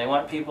them, and they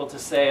want people to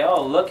say,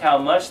 oh, look how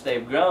much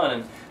they've grown.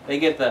 And they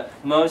get the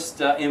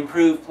most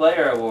improved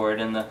player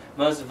award and the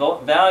most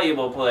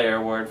valuable player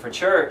award for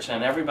church,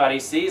 and everybody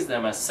sees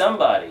them as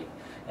somebody.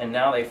 And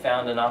now they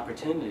found an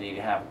opportunity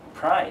to have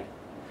pride.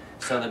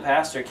 So the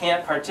pastor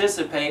can't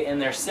participate in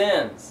their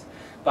sins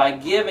by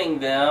giving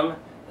them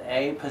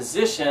a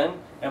position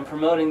and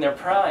promoting their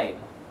pride.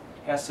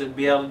 He has to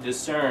be able to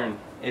discern,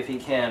 if he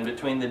can,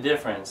 between the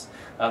difference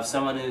of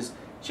someone who's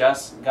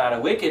just got a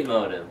wicked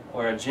motive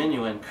or a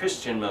genuine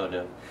Christian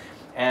motive.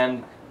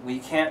 And we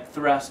can't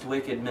thrust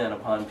wicked men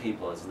upon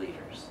people as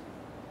leaders.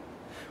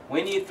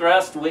 When you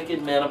thrust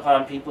wicked men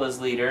upon people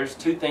as leaders,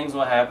 two things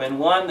will happen.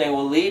 One, they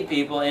will lead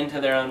people into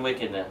their own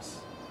wickedness.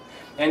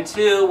 And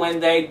two,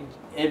 when they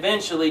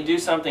eventually do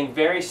something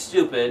very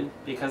stupid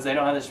because they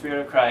don't have the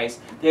Spirit of Christ,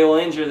 they will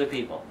injure the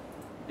people.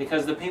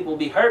 Because the people will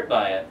be hurt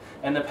by it,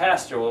 and the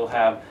pastor will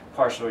have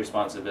partial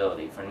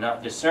responsibility for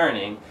not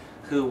discerning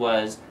who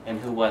was and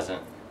who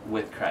wasn't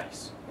with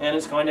Christ. And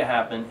it's going to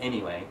happen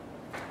anyway,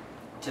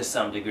 to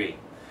some degree.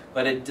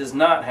 But it does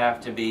not have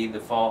to be the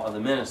fault of the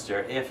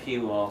minister if he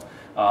will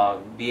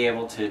be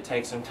able to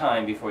take some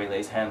time before he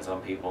lays hands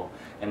on people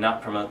and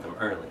not promote them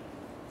early.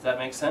 Does that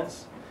make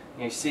sense?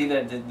 You see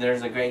that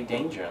there's a great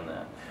danger in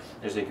that.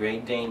 There's a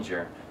great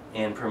danger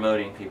in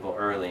promoting people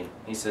early.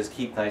 He says,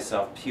 keep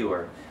thyself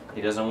pure.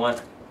 He doesn't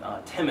want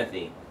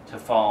Timothy to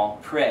fall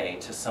prey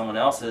to someone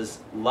else's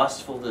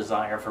lustful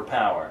desire for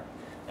power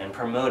and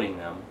promoting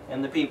them,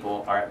 and the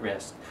people are at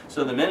risk.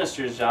 So the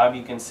minister's job,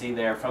 you can see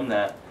there from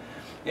that,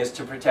 is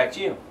to protect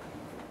you.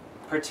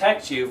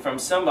 Protect you from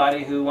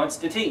somebody who wants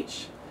to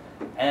teach,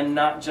 and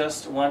not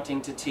just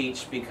wanting to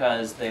teach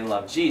because they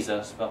love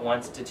Jesus, but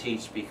wants to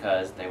teach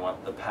because they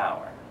want the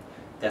power.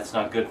 That's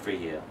not good for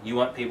you. You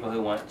want people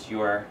who want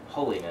your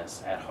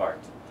holiness at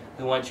heart,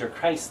 who want your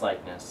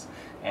Christ-likeness,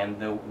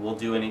 and will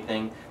do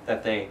anything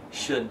that they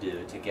should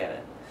do to get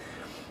it.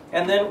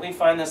 And then we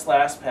find this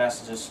last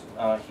passage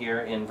here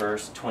in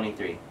verse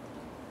 23.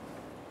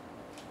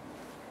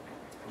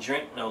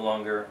 drink no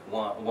longer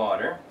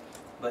water,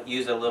 but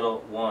use a little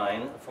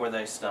wine for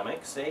thy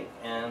stomach's sake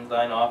and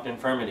thine oft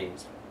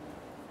infirmities.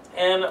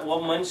 And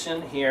we'll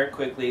mention here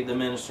quickly the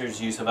minister's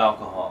use of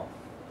alcohol.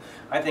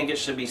 I think it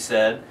should be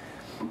said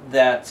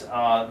that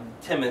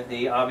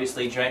Timothy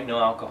obviously drank no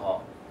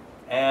alcohol.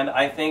 And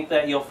I think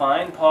that you'll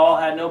find Paul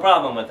had no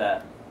problem with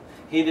that.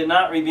 He did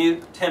not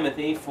rebuke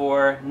Timothy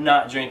for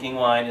not drinking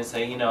wine and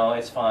say, you know,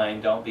 it's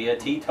fine, don't be a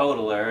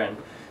teetotaler and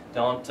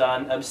don't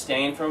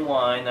abstain from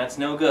wine, that's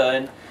no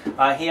good.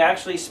 He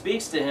actually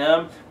speaks to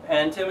him,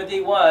 and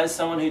Timothy was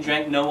someone who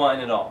drank no wine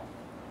at all.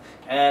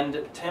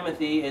 And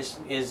Timothy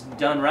is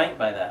done right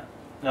by that.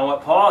 Now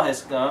what Paul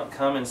has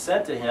come and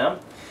said to him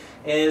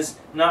is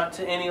not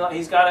to any,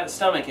 he's got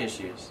stomach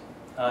issues,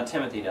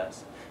 Timothy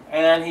does.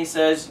 And he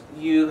says,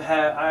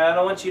 I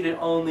don't want you to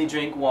only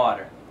drink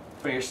water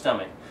for your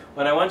stomach.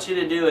 What I want you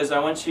to do is I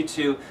want you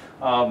to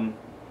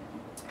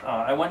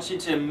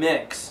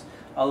mix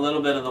a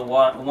little bit of the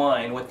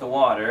wine with the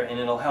water, and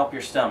it'll help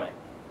your stomach.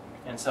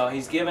 And so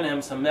he's given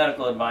him some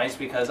medical advice,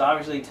 because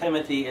obviously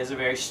Timothy is a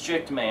very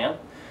strict man,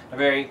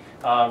 very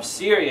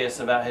serious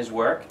about his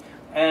work,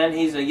 and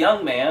he's a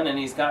young man, and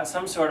he's got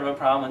some sort of a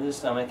problem with his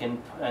stomach,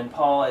 and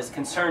Paul is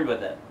concerned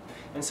with it.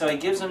 And so he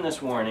gives him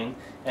this warning,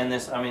 and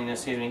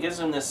he gives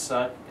him this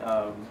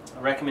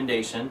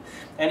recommendation,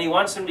 and he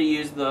wants him to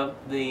use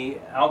the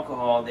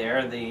alcohol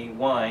there, the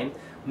wine,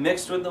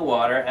 mixed with the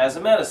water as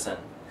a medicine.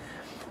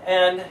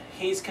 And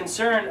he's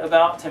concerned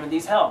about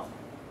Timothy's health.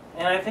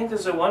 And I think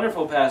this is a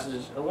wonderful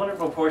passage, a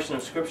wonderful portion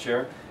of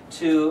Scripture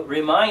to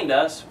remind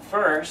us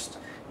first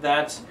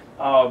that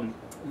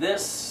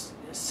this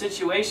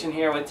situation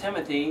here with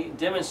Timothy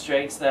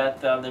demonstrates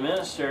that the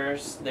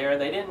ministers there,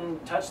 they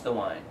didn't touch the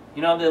wine.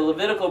 You know, the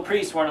Levitical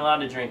priests weren't allowed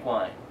to drink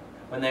wine.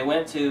 When they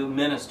went to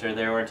minister,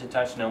 they were to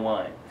touch no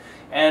wine.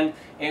 And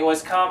it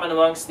was common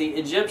amongst the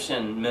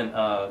Egyptian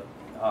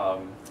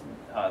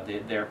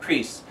their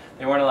priests.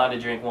 They weren't allowed to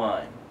drink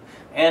wine.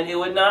 And it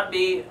would not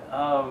be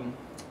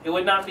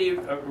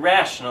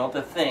rational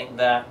to think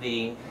that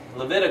the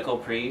Levitical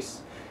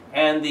priests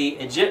and the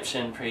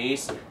Egyptian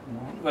priests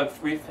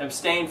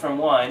abstained from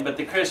wine, but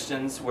the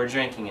Christians were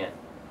drinking it.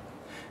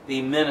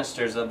 The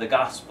ministers of the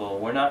gospel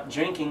were not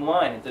drinking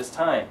wine at this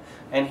time.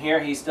 And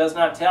here he does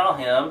not tell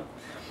him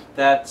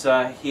that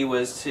he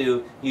was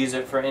to use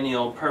it for any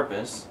old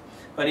purpose,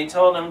 but he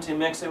told him to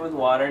mix it with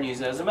water and use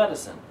it as a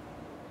medicine.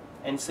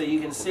 And so you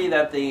can see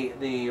that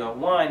the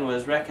wine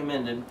was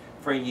recommended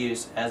for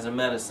use as a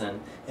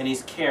medicine, and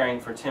he's caring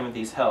for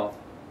Timothy's health.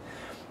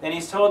 And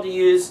he's told to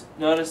use,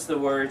 notice the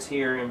words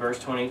here in verse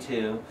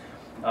 22,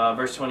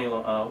 verse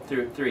 21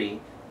 through 3,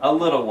 a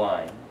little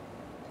wine.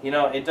 You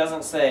know, it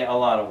doesn't say a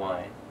lot of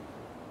wine.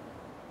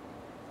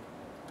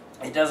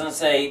 It doesn't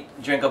say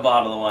drink a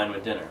bottle of wine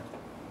with dinner.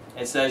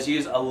 It says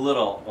use a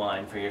little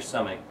wine for your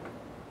stomach.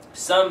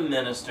 Some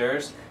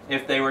ministers,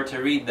 if they were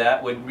to read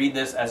that, would read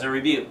this as a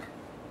rebuke,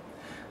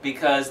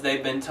 because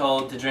they've been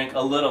told to drink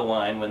a little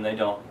wine when they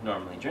don't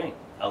normally drink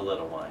a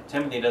little wine.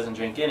 Timothy doesn't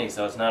drink any,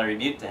 so it's not a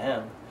rebuke to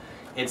him.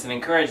 It's an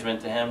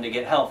encouragement to him to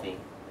get healthy.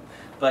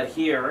 But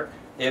here,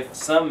 if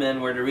some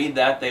men were to read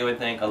that, they would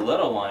think, a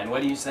little wine?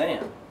 What are you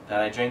saying? That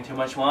I drink too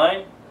much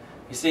wine?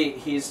 You see,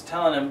 he's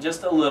telling him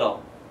just a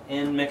little,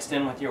 mixed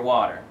in with your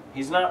water.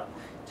 He's not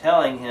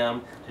telling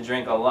him to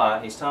drink a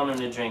lot. He's telling him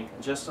to drink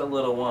just a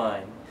little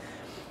wine.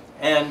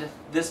 And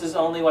this is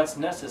only what's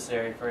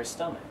necessary for his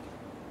stomach.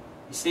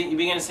 You see, you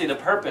begin to see the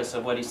purpose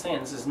of what he's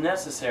saying. This is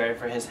necessary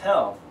for his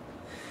health.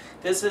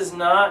 This is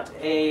not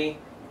a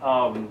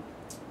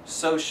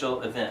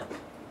social event.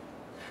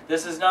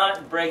 This is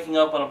not breaking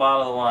open a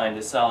bottle of wine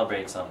to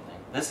celebrate something.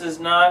 This is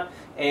not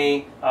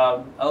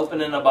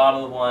opening a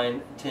bottle of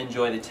wine to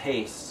enjoy the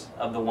taste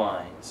of the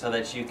wine so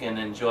that you can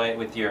enjoy it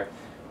with your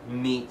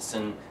meats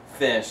and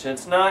fish.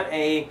 It's not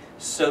a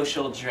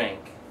social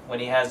drink when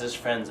he has his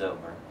friends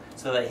over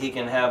so that he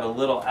can have a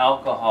little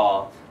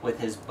alcohol with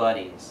his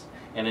buddies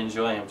and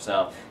enjoy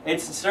himself.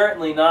 It's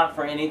certainly not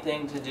for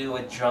anything to do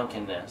with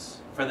drunkenness,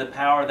 for the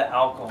power of the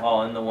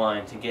alcohol in the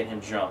wine to get him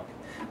drunk.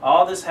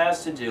 All this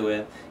has to do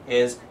with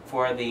is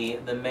for the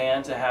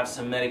man to have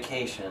some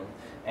medication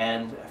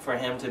and for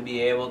him to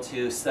be able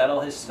to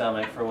settle his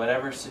stomach for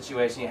whatever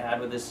situation he had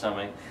with his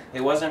stomach.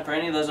 It wasn't for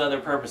any of those other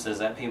purposes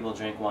that people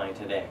drink wine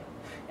today.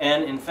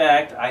 And in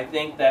fact, I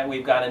think that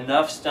we've got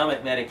enough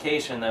stomach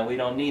medication that we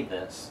don't need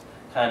this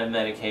kind of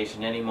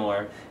medication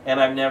anymore. And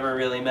I've never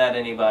really met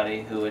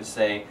anybody who would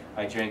say,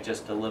 I drink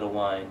just a little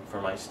wine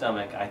for my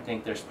stomach. I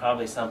think there's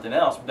probably something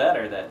else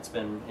better that's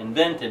been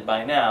invented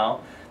by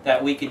now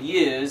that we could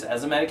use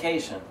as a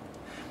medication.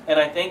 And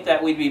I think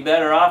that we'd be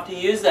better off to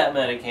use that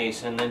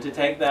medication than to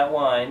take that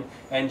wine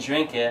and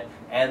drink it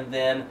and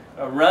then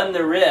run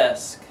the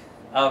risk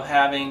of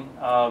having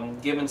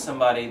given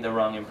somebody the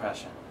wrong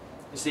impression.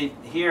 You see,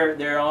 here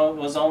there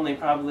was only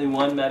probably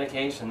one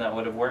medication that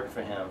would have worked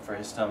for him, for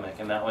his stomach,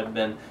 and that would have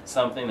been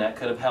something that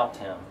could have helped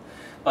him.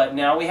 But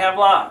now we have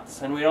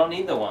lots, and we don't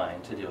need the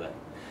wine to do it.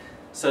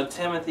 So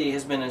Timothy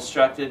has been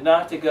instructed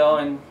not to go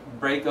and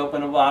break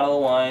open a bottle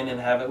of wine and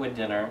have it with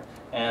dinner,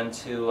 and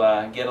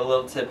to get a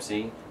little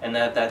tipsy, and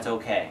that's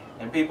okay.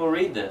 And people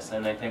read this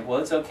and they think, well,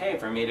 it's okay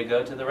for me to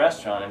go to the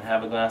restaurant and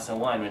have a glass of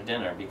wine with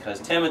dinner because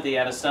Timothy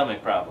had a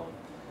stomach problem.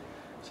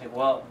 Say,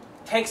 well,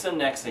 take some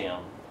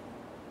Nexium,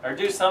 or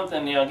do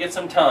something, get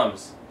some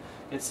Tums,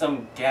 get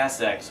some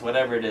Gas-X,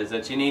 whatever it is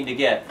that you need to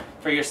get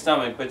for your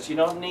stomach, but you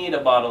don't need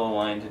a bottle of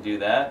wine to do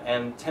that,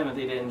 and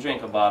Timothy didn't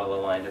drink a bottle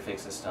of wine to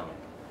fix his stomach.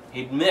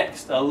 He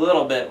mixed a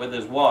little bit with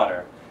his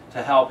water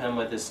to help him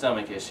with his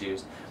stomach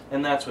issues,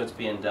 and that's what's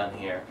being done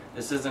here.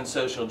 This isn't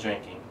social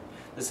drinking.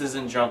 This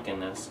isn't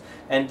drunkenness.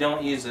 And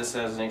don't use this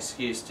as an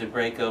excuse to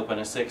break open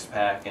a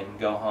six-pack and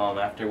go home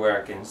after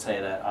work and say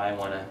that I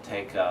want to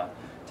take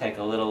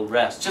a little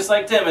rest, just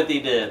like Timothy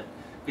did,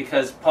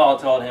 because Paul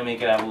told him he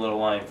could have a little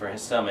wine for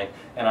his stomach,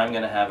 and I'm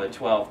going to have a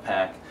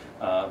 12-pack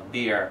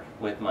beer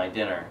with my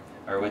dinner,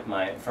 or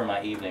for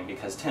my evening,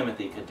 because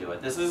Timothy could do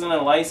it. This isn't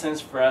a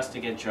license for us to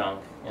get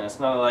drunk, and it's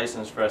not a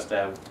license for us to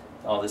have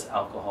all this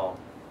alcohol.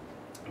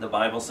 The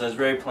Bible says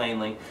very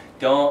plainly,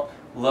 don't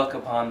look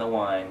upon the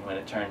wine when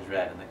it turns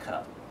red in the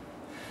cup.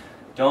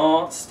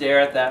 Don't stare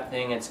at that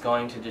thing, it's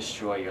going to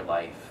destroy your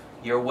life.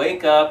 You'll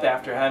wake up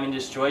after having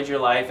destroyed your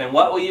life, and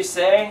what will you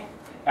say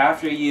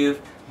after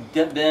you've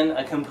been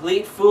a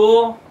complete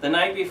fool the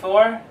night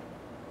before?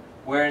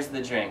 Where's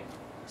the drink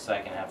so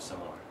I can have some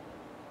more?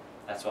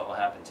 That's what will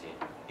happen to you.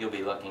 You'll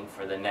be looking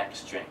for the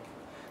next drink.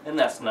 And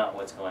that's not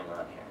what's going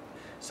on here.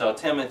 So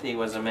Timothy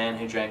was a man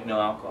who drank no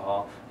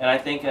alcohol. And I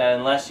think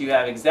unless you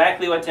have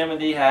exactly what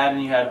Timothy had,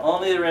 and you had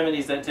only the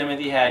remedies that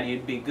Timothy had,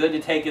 you'd be good to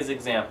take his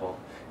example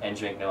and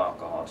drink no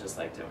alcohol, just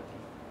like Timothy.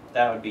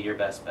 That would be your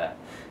best bet.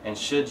 And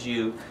should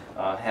you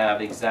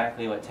have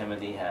exactly what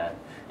Timothy had,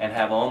 and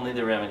have only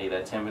the remedy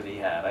that Timothy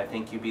had, I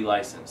think you'd be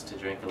licensed to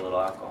drink a little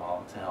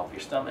alcohol to help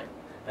your stomach.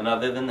 And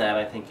other than that,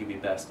 I think you'd be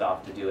best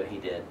off to do what he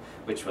did,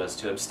 which was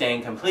to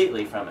abstain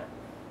completely from it.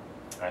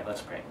 All right,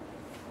 let's pray.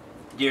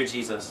 Dear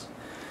Jesus,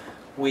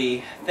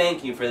 we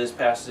thank you for this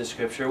passage of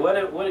Scripture. What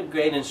a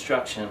great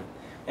instruction.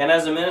 And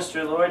as a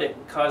minister, Lord, it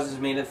causes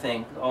me to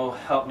think, oh,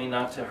 help me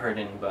not to hurt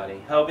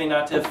anybody. Help me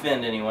not to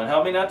offend anyone.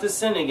 Help me not to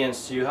sin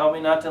against you. Help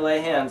me not to lay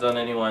hands on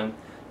anyone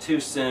too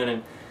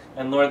soon.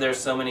 And Lord, there are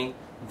so many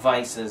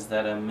vices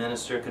that a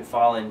minister could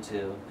fall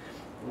into.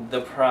 The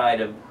pride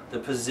of the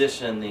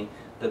position,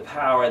 the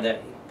power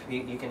that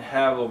you can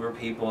have over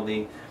people,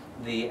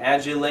 the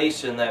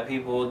adulation that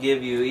people will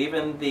give you,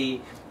 even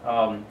the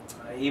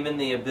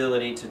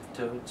ability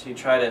to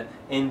try to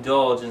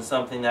indulge in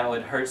something that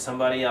would hurt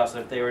somebody else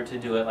if they were to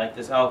do it, like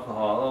this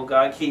alcohol. Oh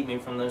God, keep me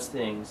from those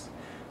things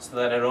so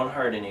that I don't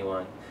hurt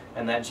anyone,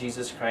 and that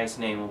Jesus Christ's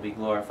name will be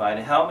glorified.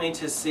 And help me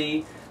to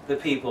see the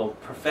people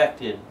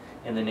perfected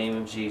in the name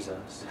of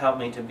Jesus. Help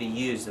me to be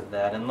used of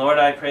that. And Lord,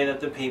 I pray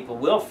that the people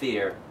will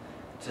fear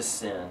to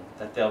sin,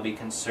 that they'll be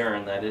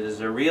concerned that it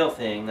is a real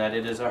thing, that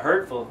it is a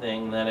hurtful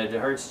thing, that it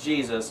hurts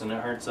Jesus and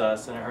it hurts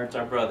us and it hurts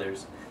our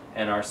brothers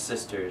and our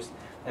sisters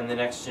and the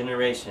next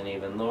generation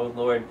even.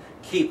 Lord,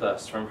 keep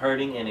us from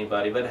hurting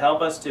anybody, but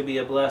help us to be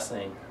a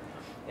blessing.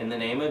 In the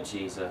name of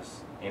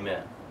Jesus,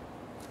 amen.